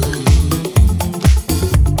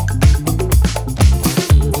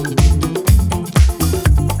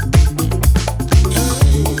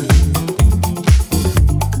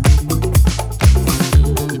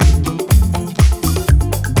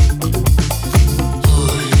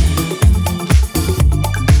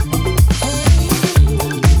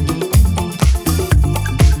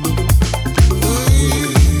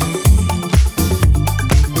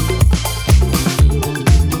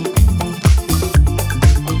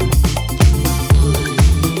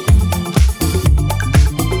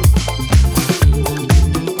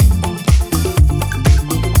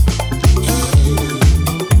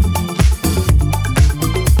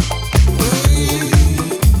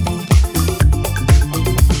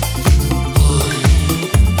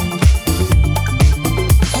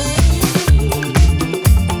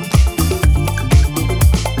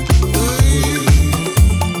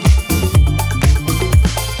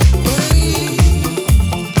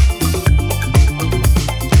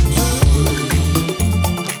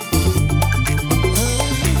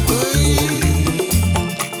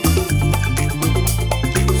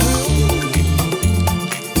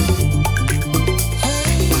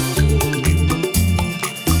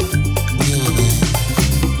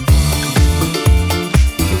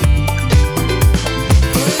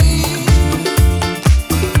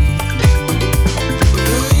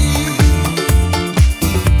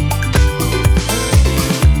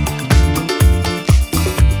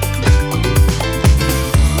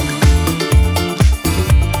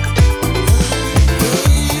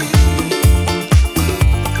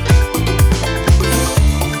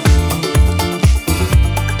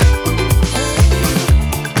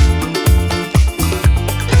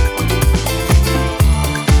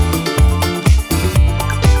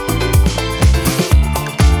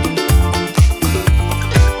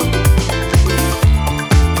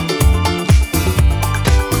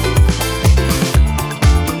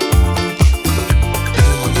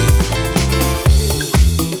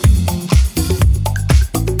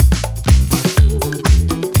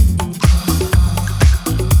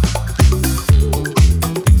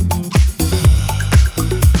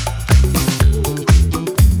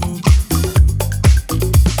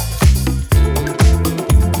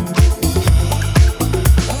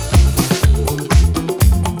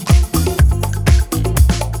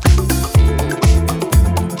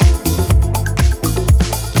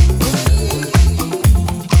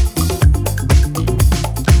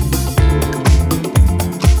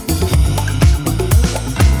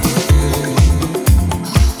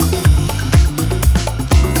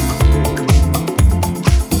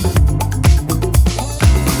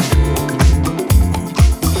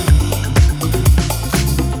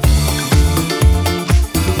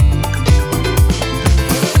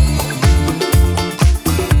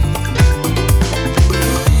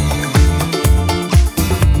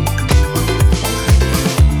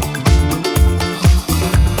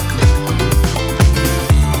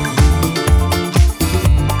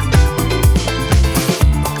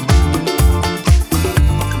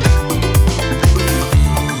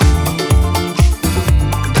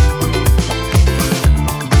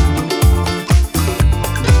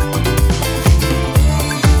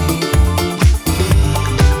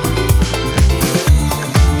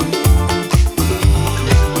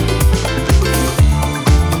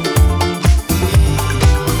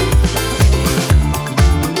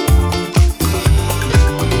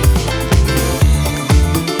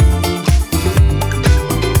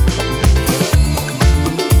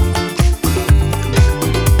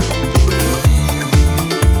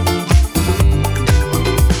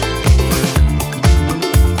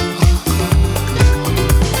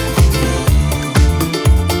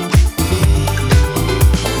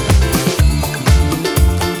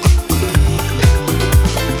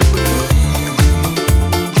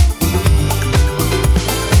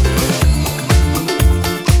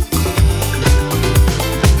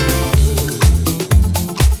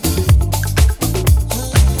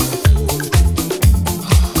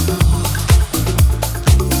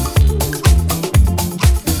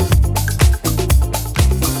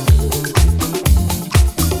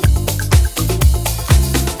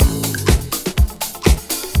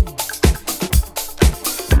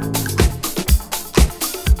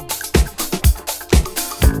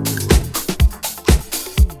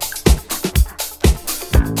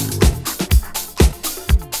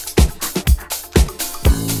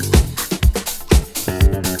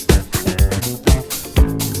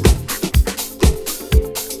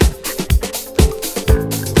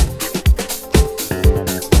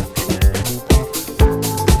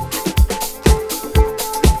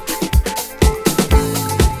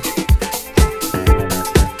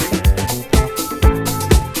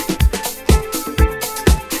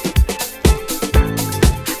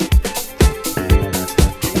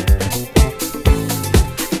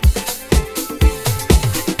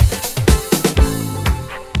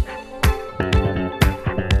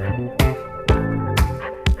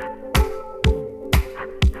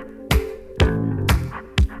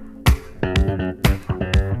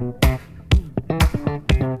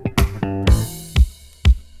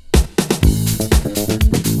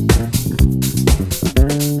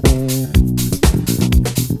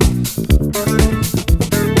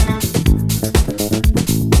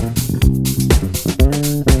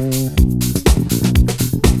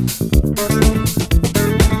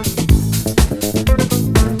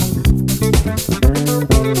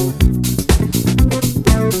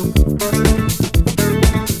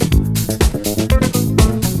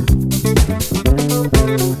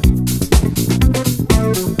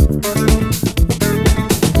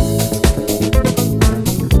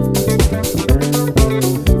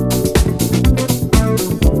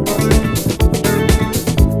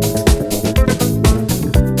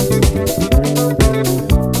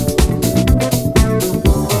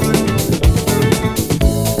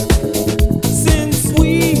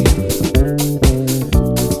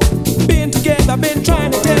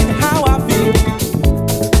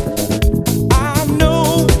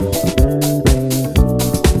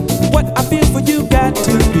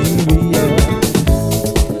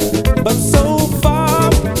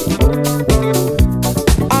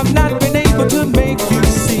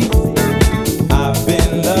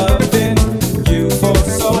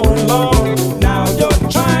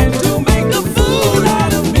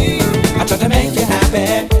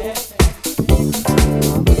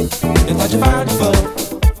 hurtful,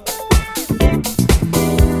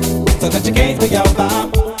 so that you can't be your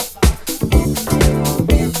vibe.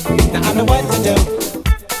 Now I know what to do.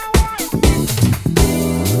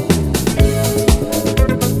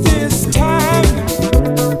 This time,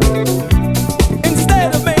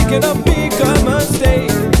 instead of making a bigger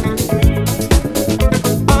mistake,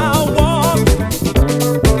 I'll walk,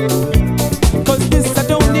 'cause this I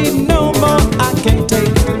don't need no more, I can take.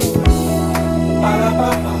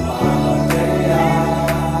 Ba-da-ba-ba-ba-ba.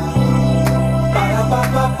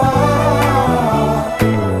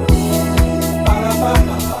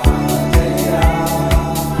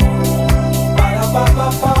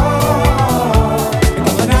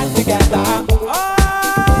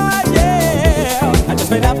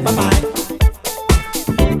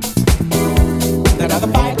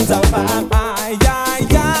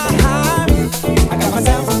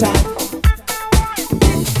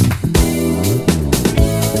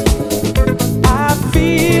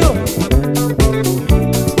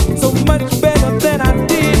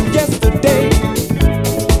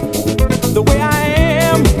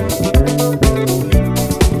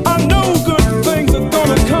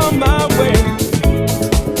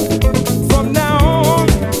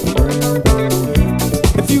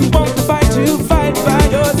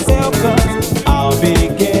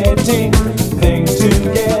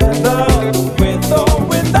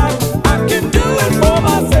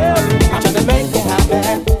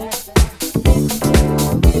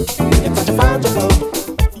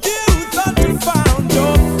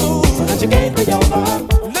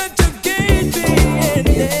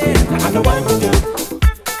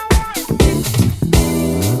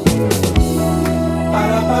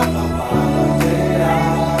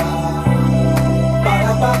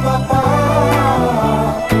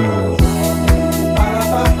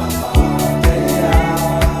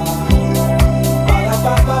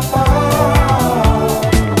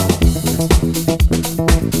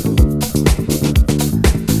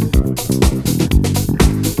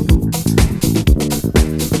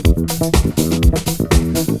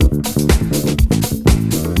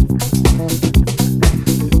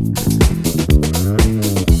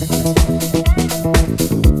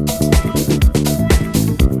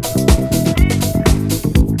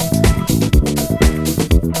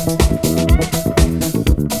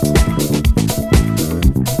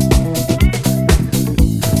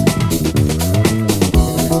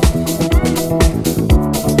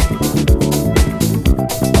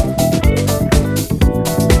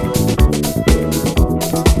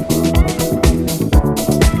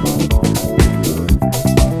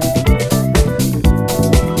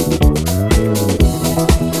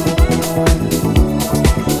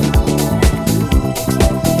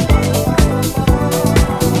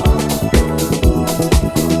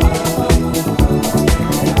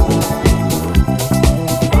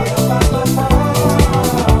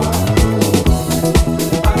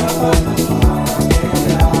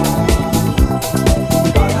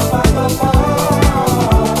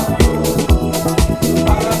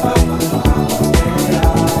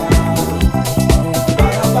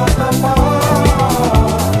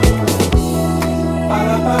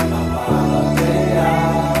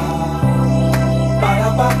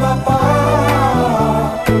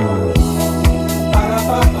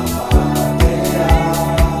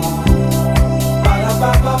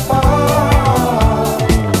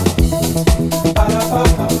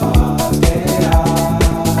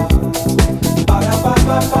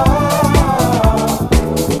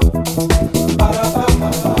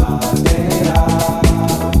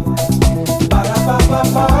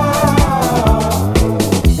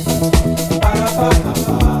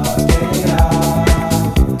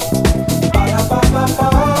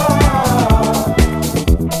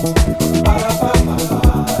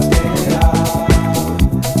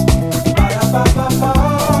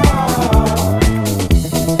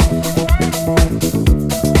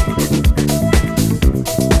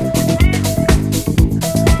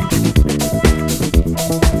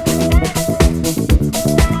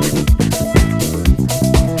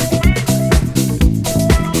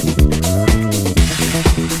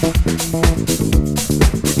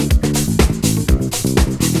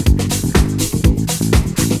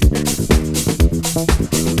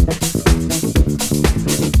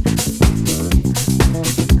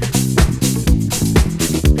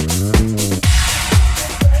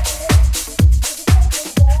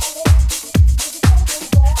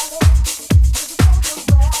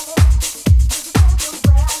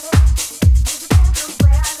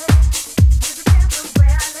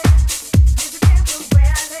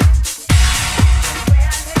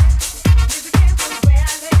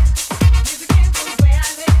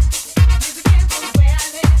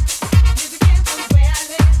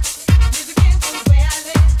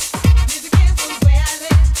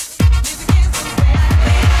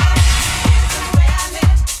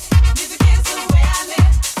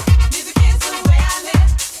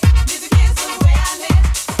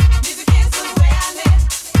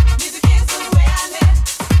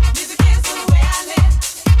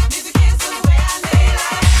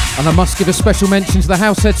 I must give a special mention to the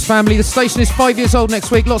Househeads family. The station is 5 years old next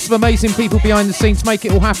week. Lots of amazing people behind the scenes make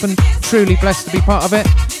it all happen. Truly blessed to be part of it.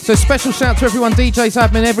 So special shout to everyone, DJs,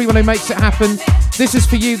 admin, everyone who makes it happen. This is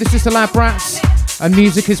for you. This is the Lab Rats. And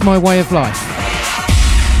music is my way of life.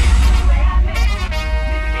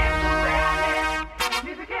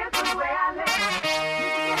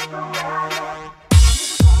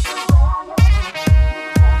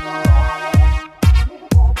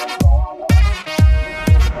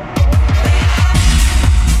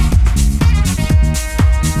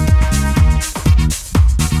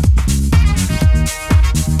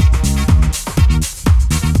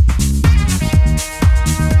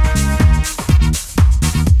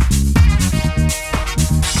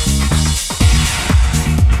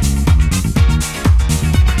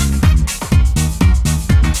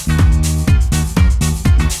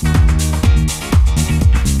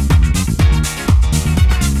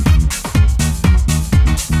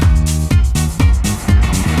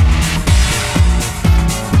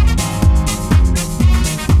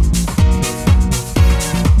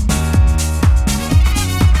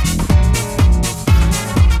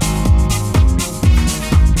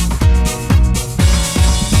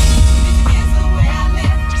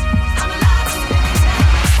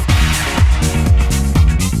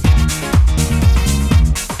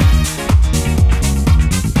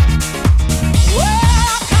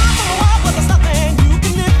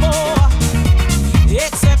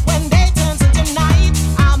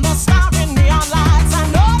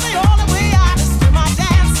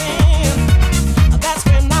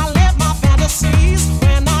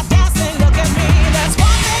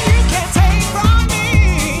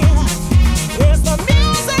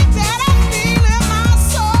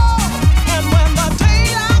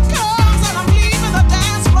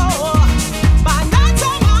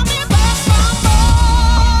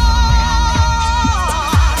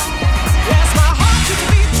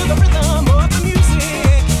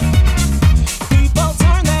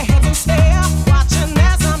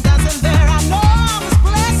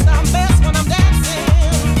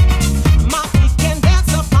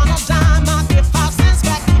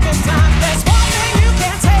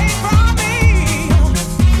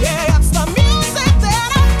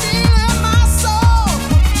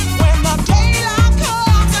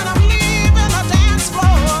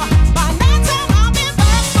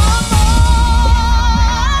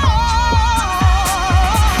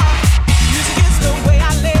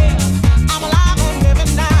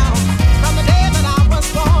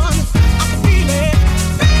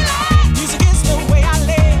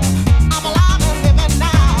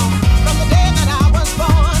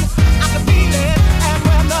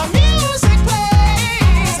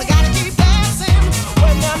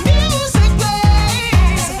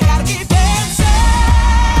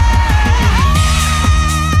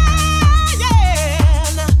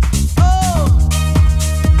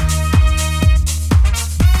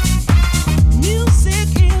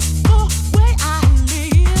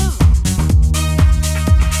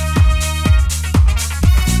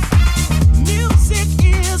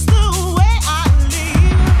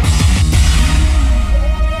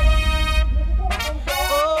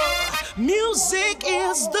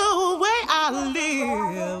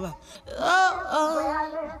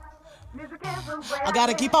 I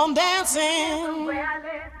gotta keep on dancing.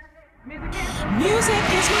 Music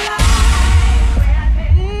is my life.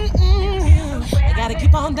 I gotta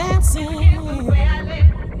keep on dancing.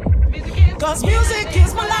 'Cause music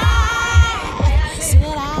is my life.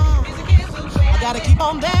 Said I gotta keep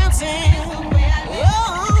on dancing.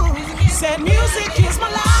 Oh, said music is my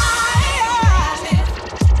life.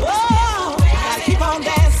 Oh, I gotta keep on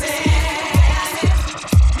dancing.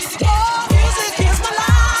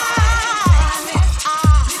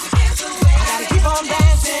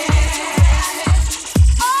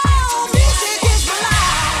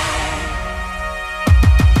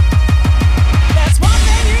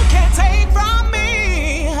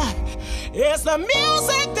 It's the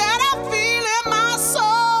music that I feel in my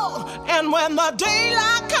soul. And when the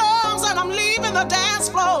daylight comes and I'm leaving the dance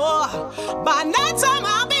floor, by nighttime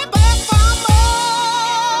I'll be back for more.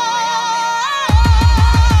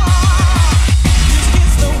 Music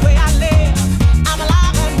is the way I live. I'm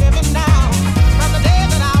alive and living now. From the day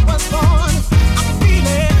that I was born, I can feel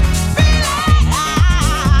it, feel it.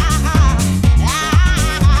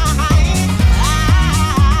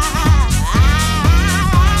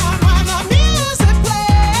 When the music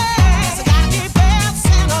plays, I gotta keep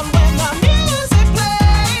dancing. When the music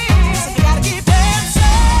plays, I gotta keep dancing.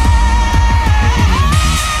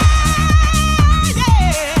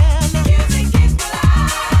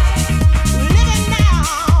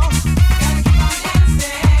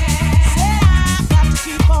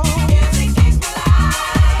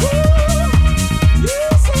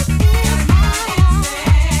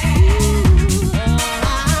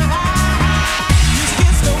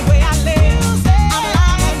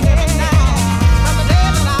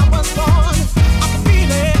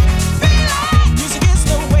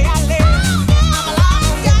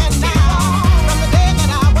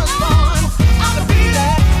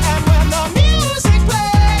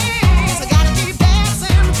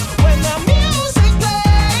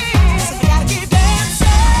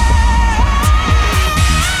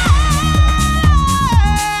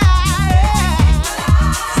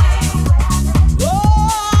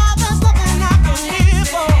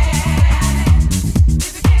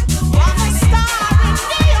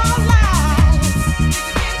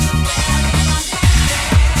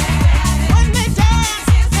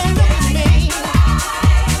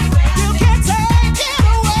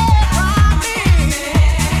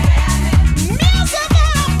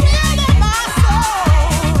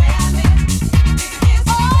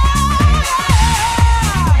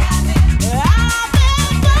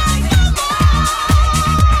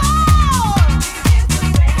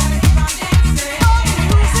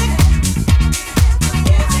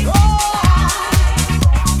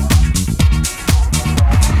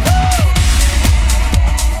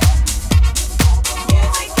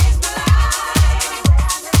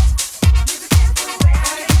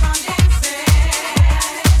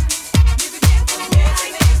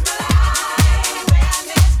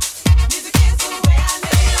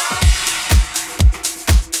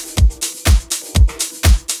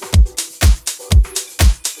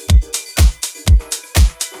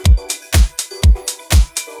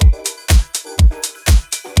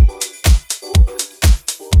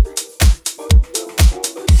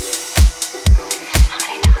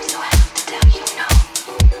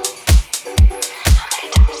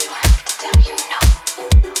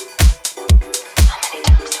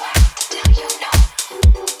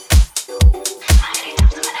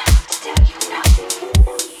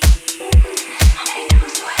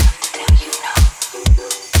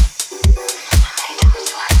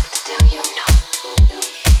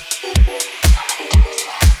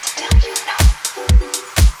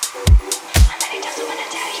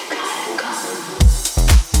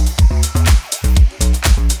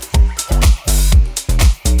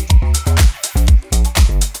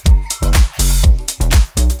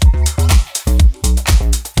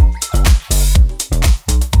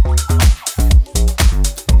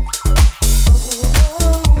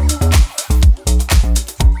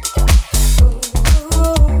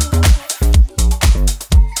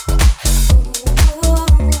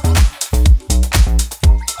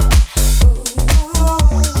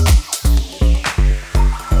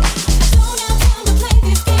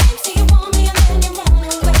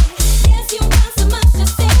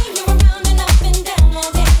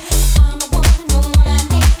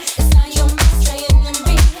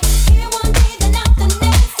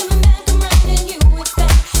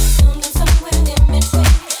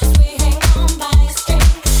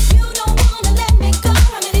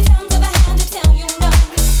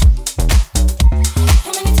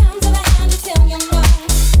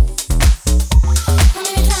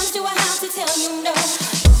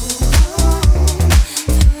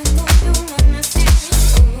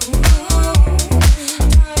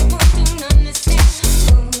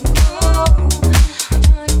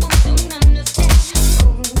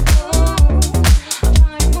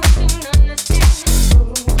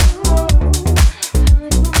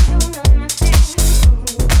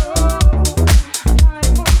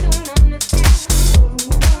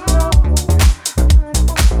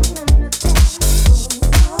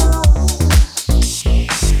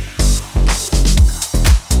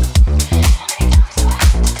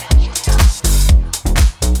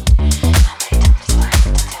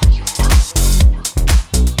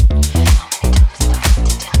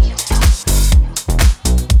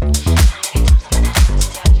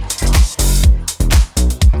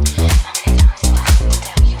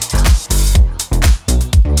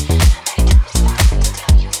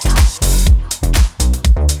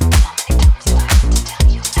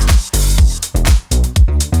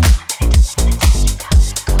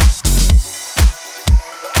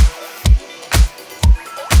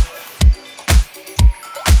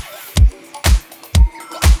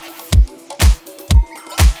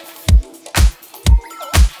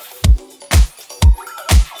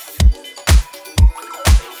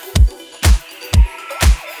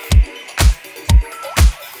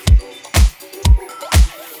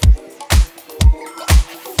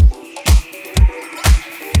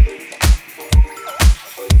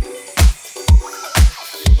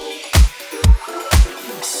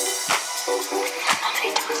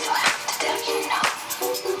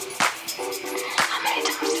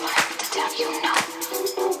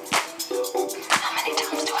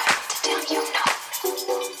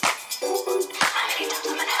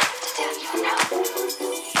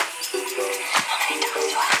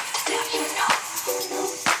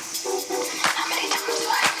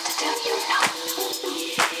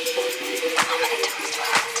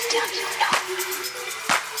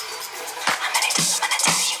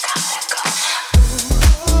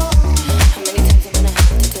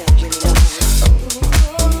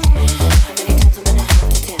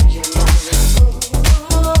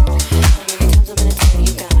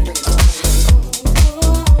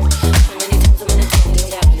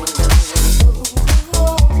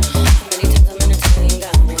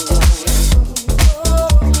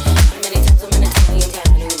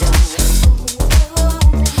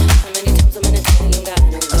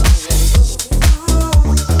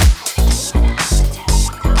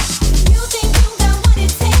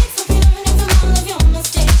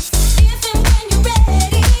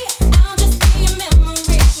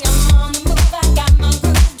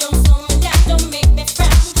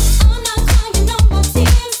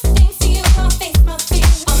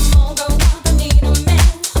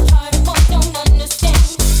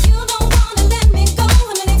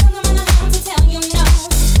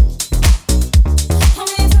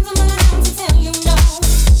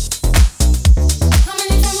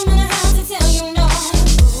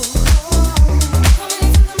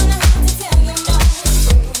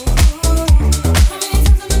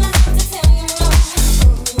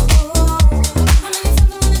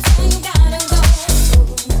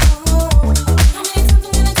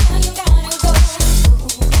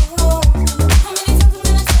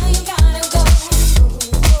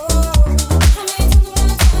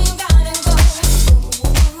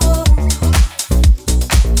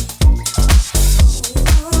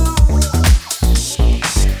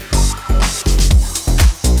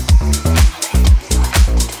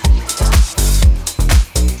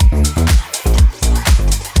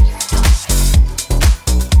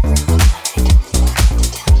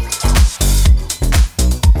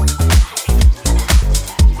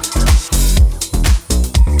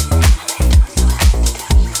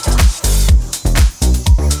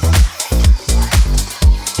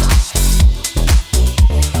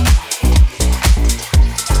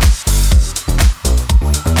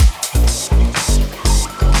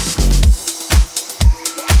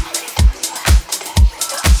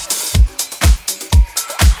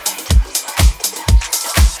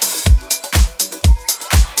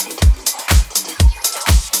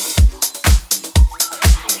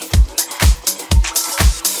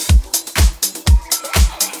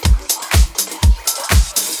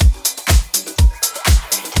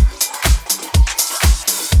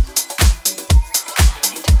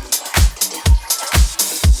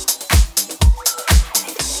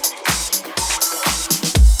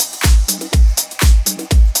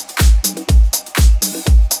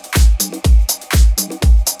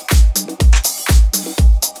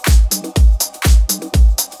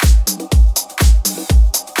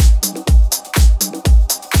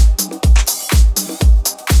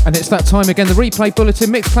 And it's that time again, the replay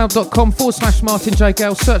bulletin, mixcloud.com/Martin J.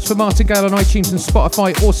 Gale. Search for Martin Gale on iTunes and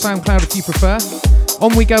Spotify or SoundCloud if you prefer.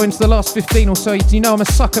 On we go into the last 15 or so. You know I'm a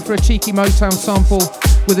sucker for a cheeky Motown sample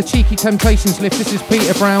with a cheeky Temptations lift. This is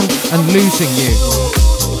Peter Brown and Losing You.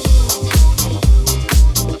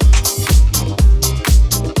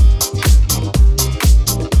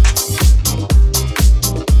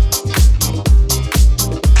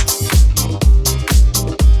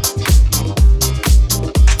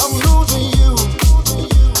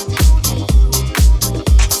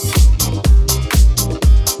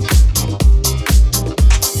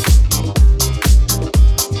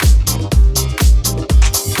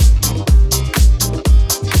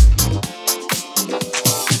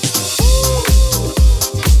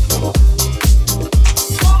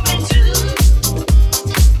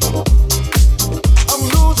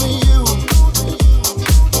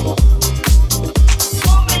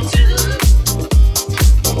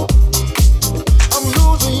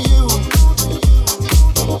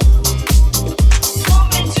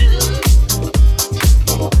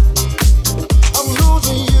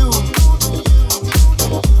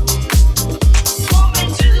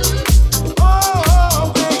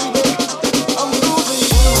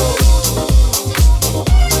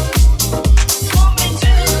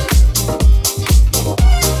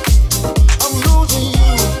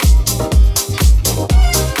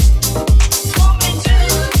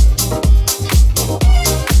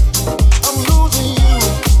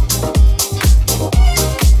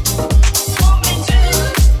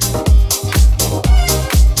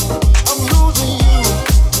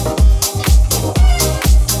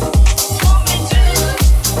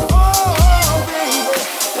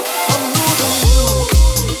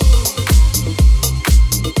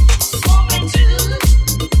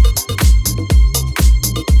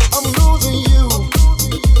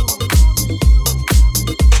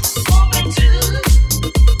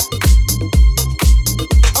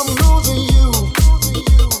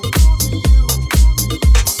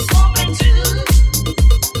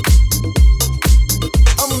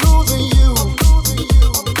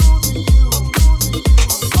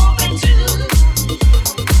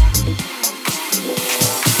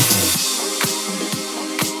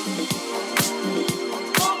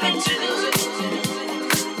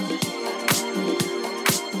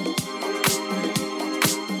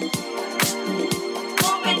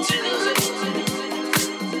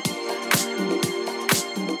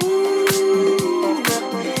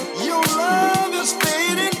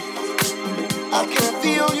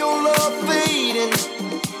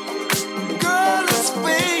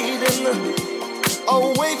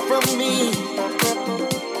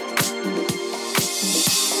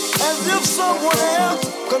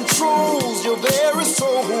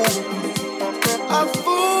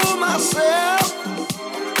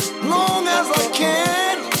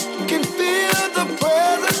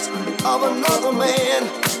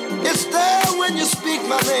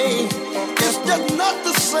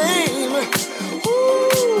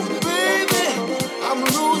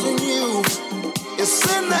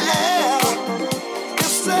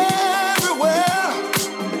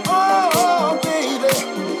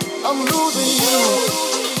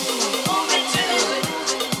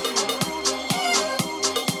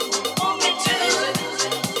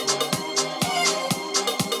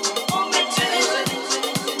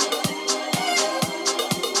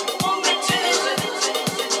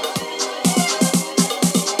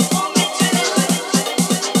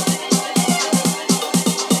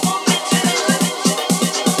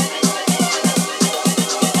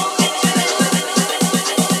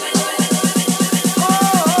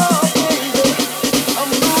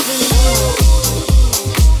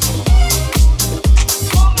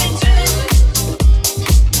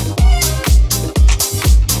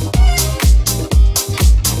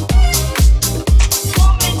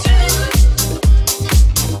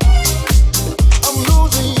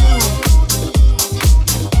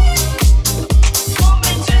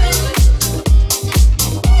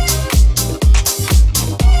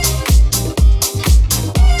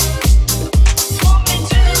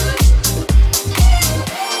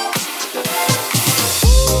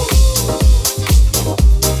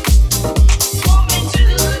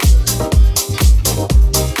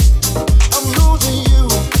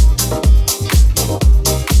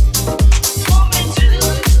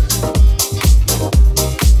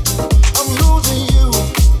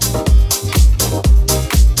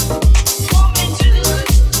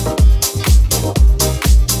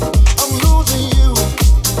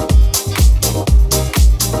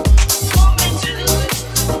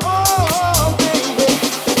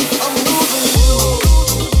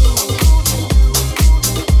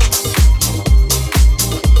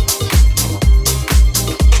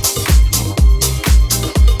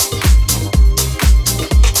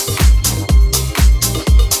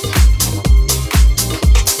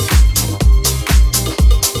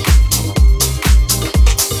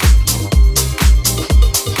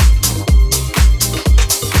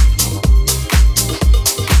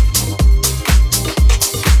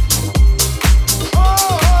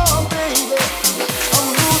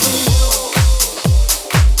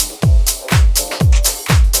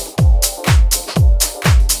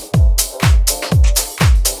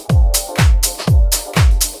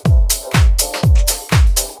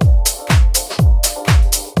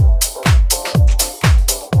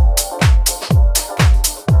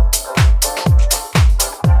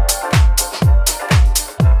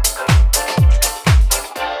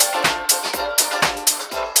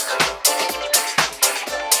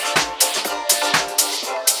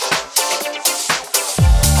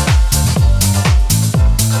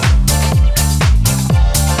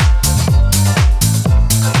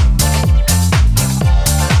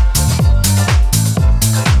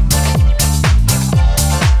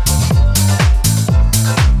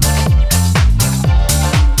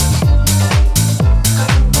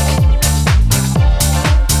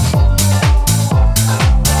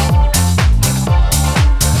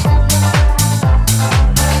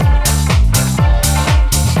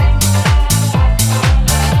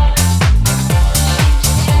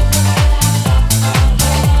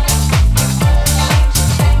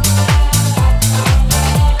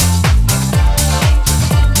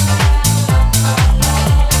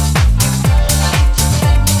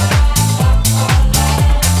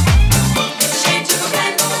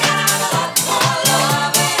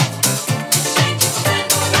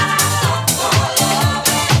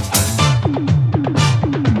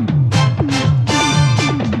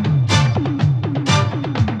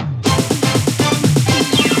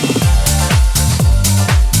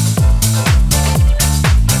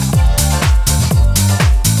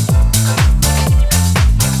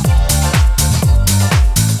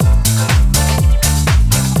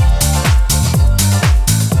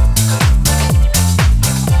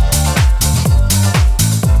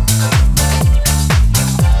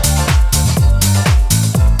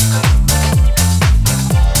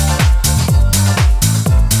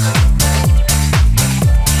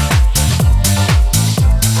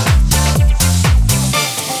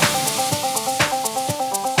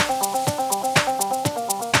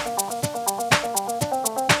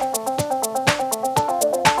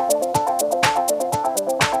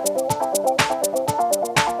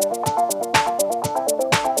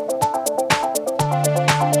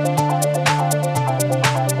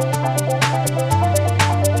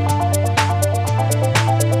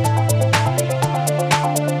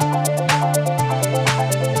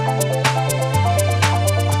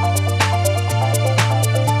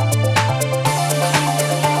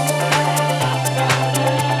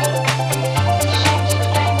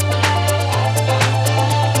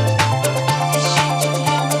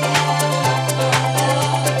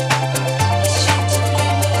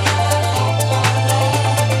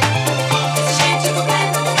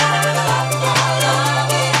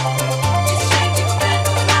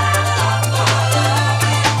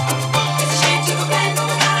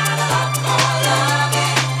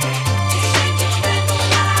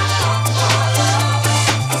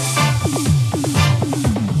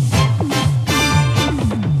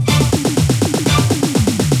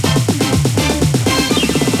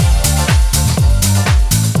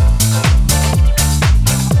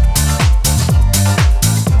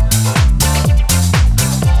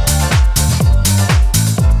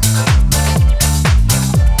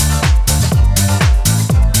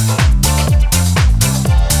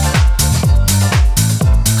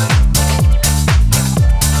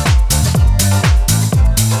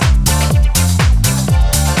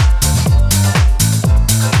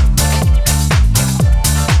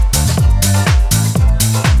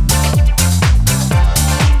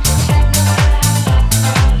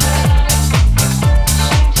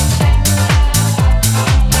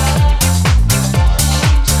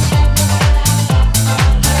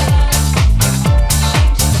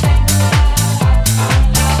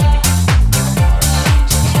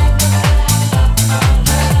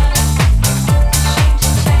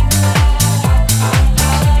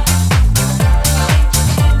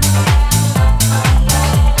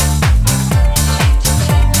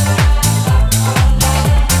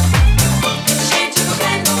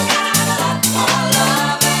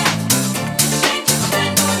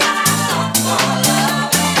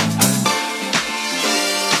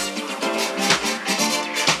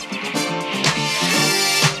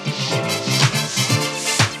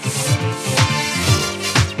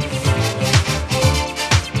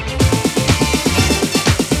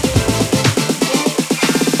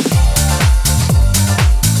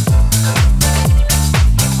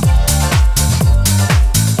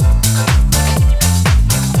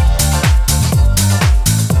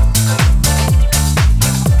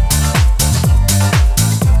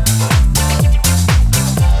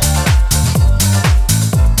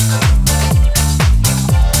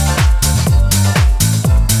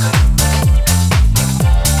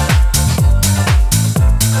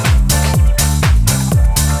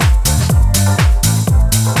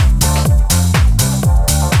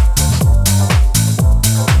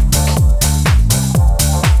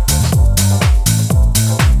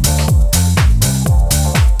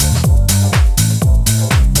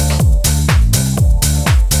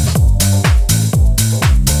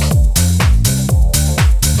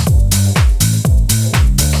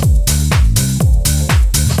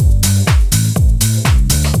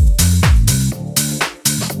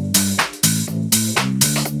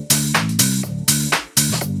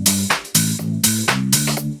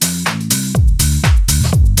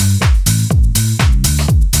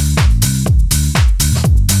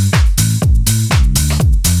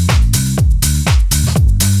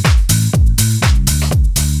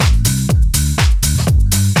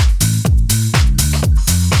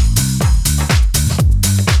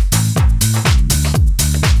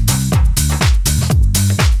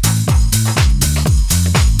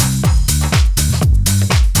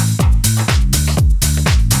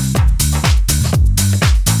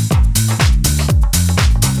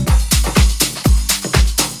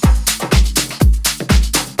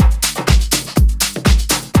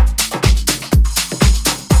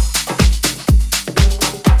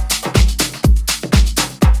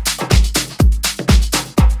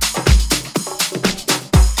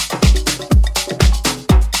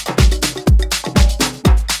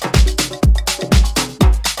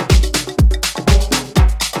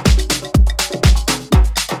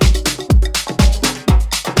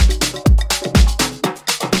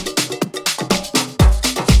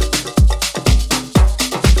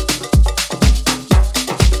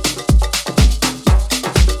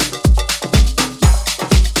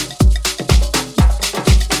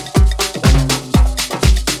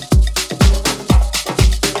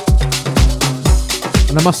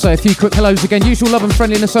 must say a few quick hellos again. Usual love and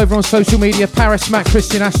friendliness over on social media. Paris, Matt,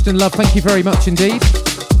 Christian, Ashton, love. Thank you very much indeed.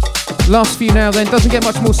 Last few now then. Doesn't get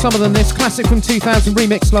much more summer than this. Classic from 2000,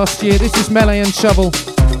 remix last year. This is Melee and Shovel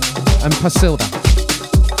and Pasilda.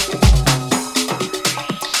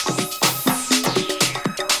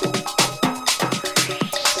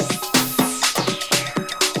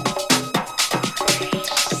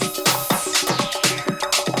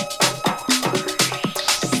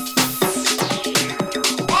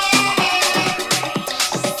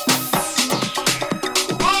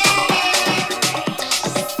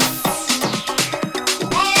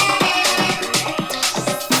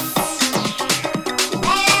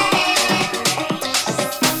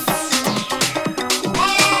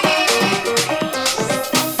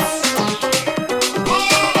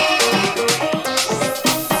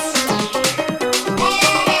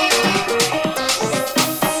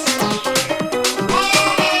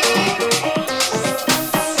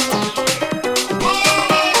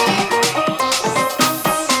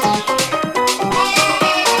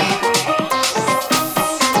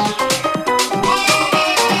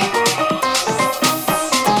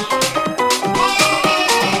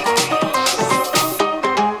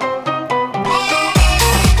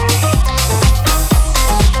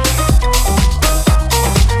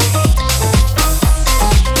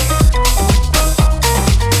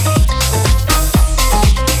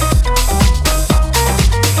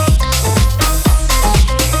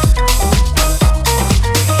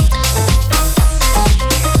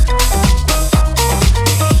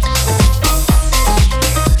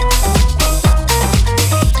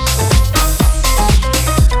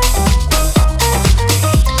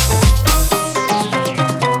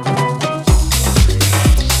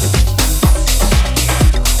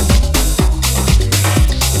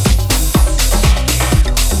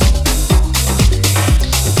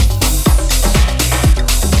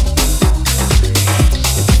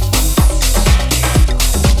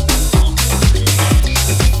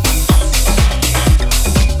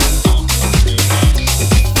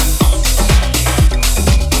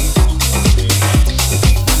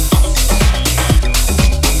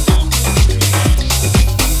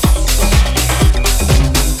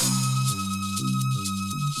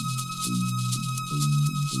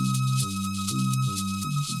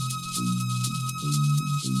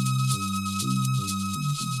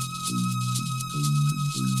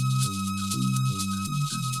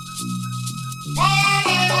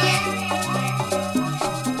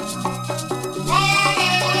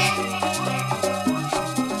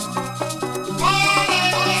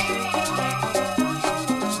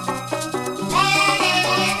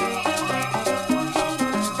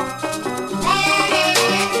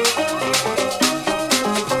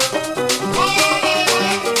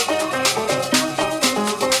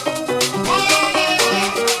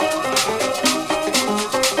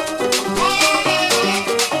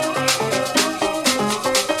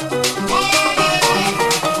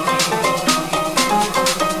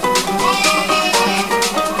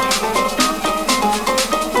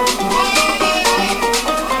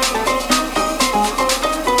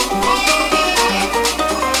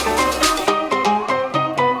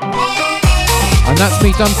 That's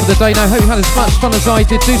me done for the day. Now, hope you had as much fun as I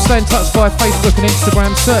did. Do stay in touch via Facebook and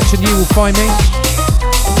Instagram. Search and you will find me.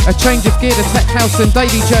 A change of gear to Tech House and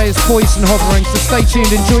Davey J is poised and hovering. So stay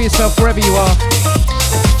tuned, enjoy yourself wherever you are.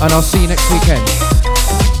 And I'll see you next weekend.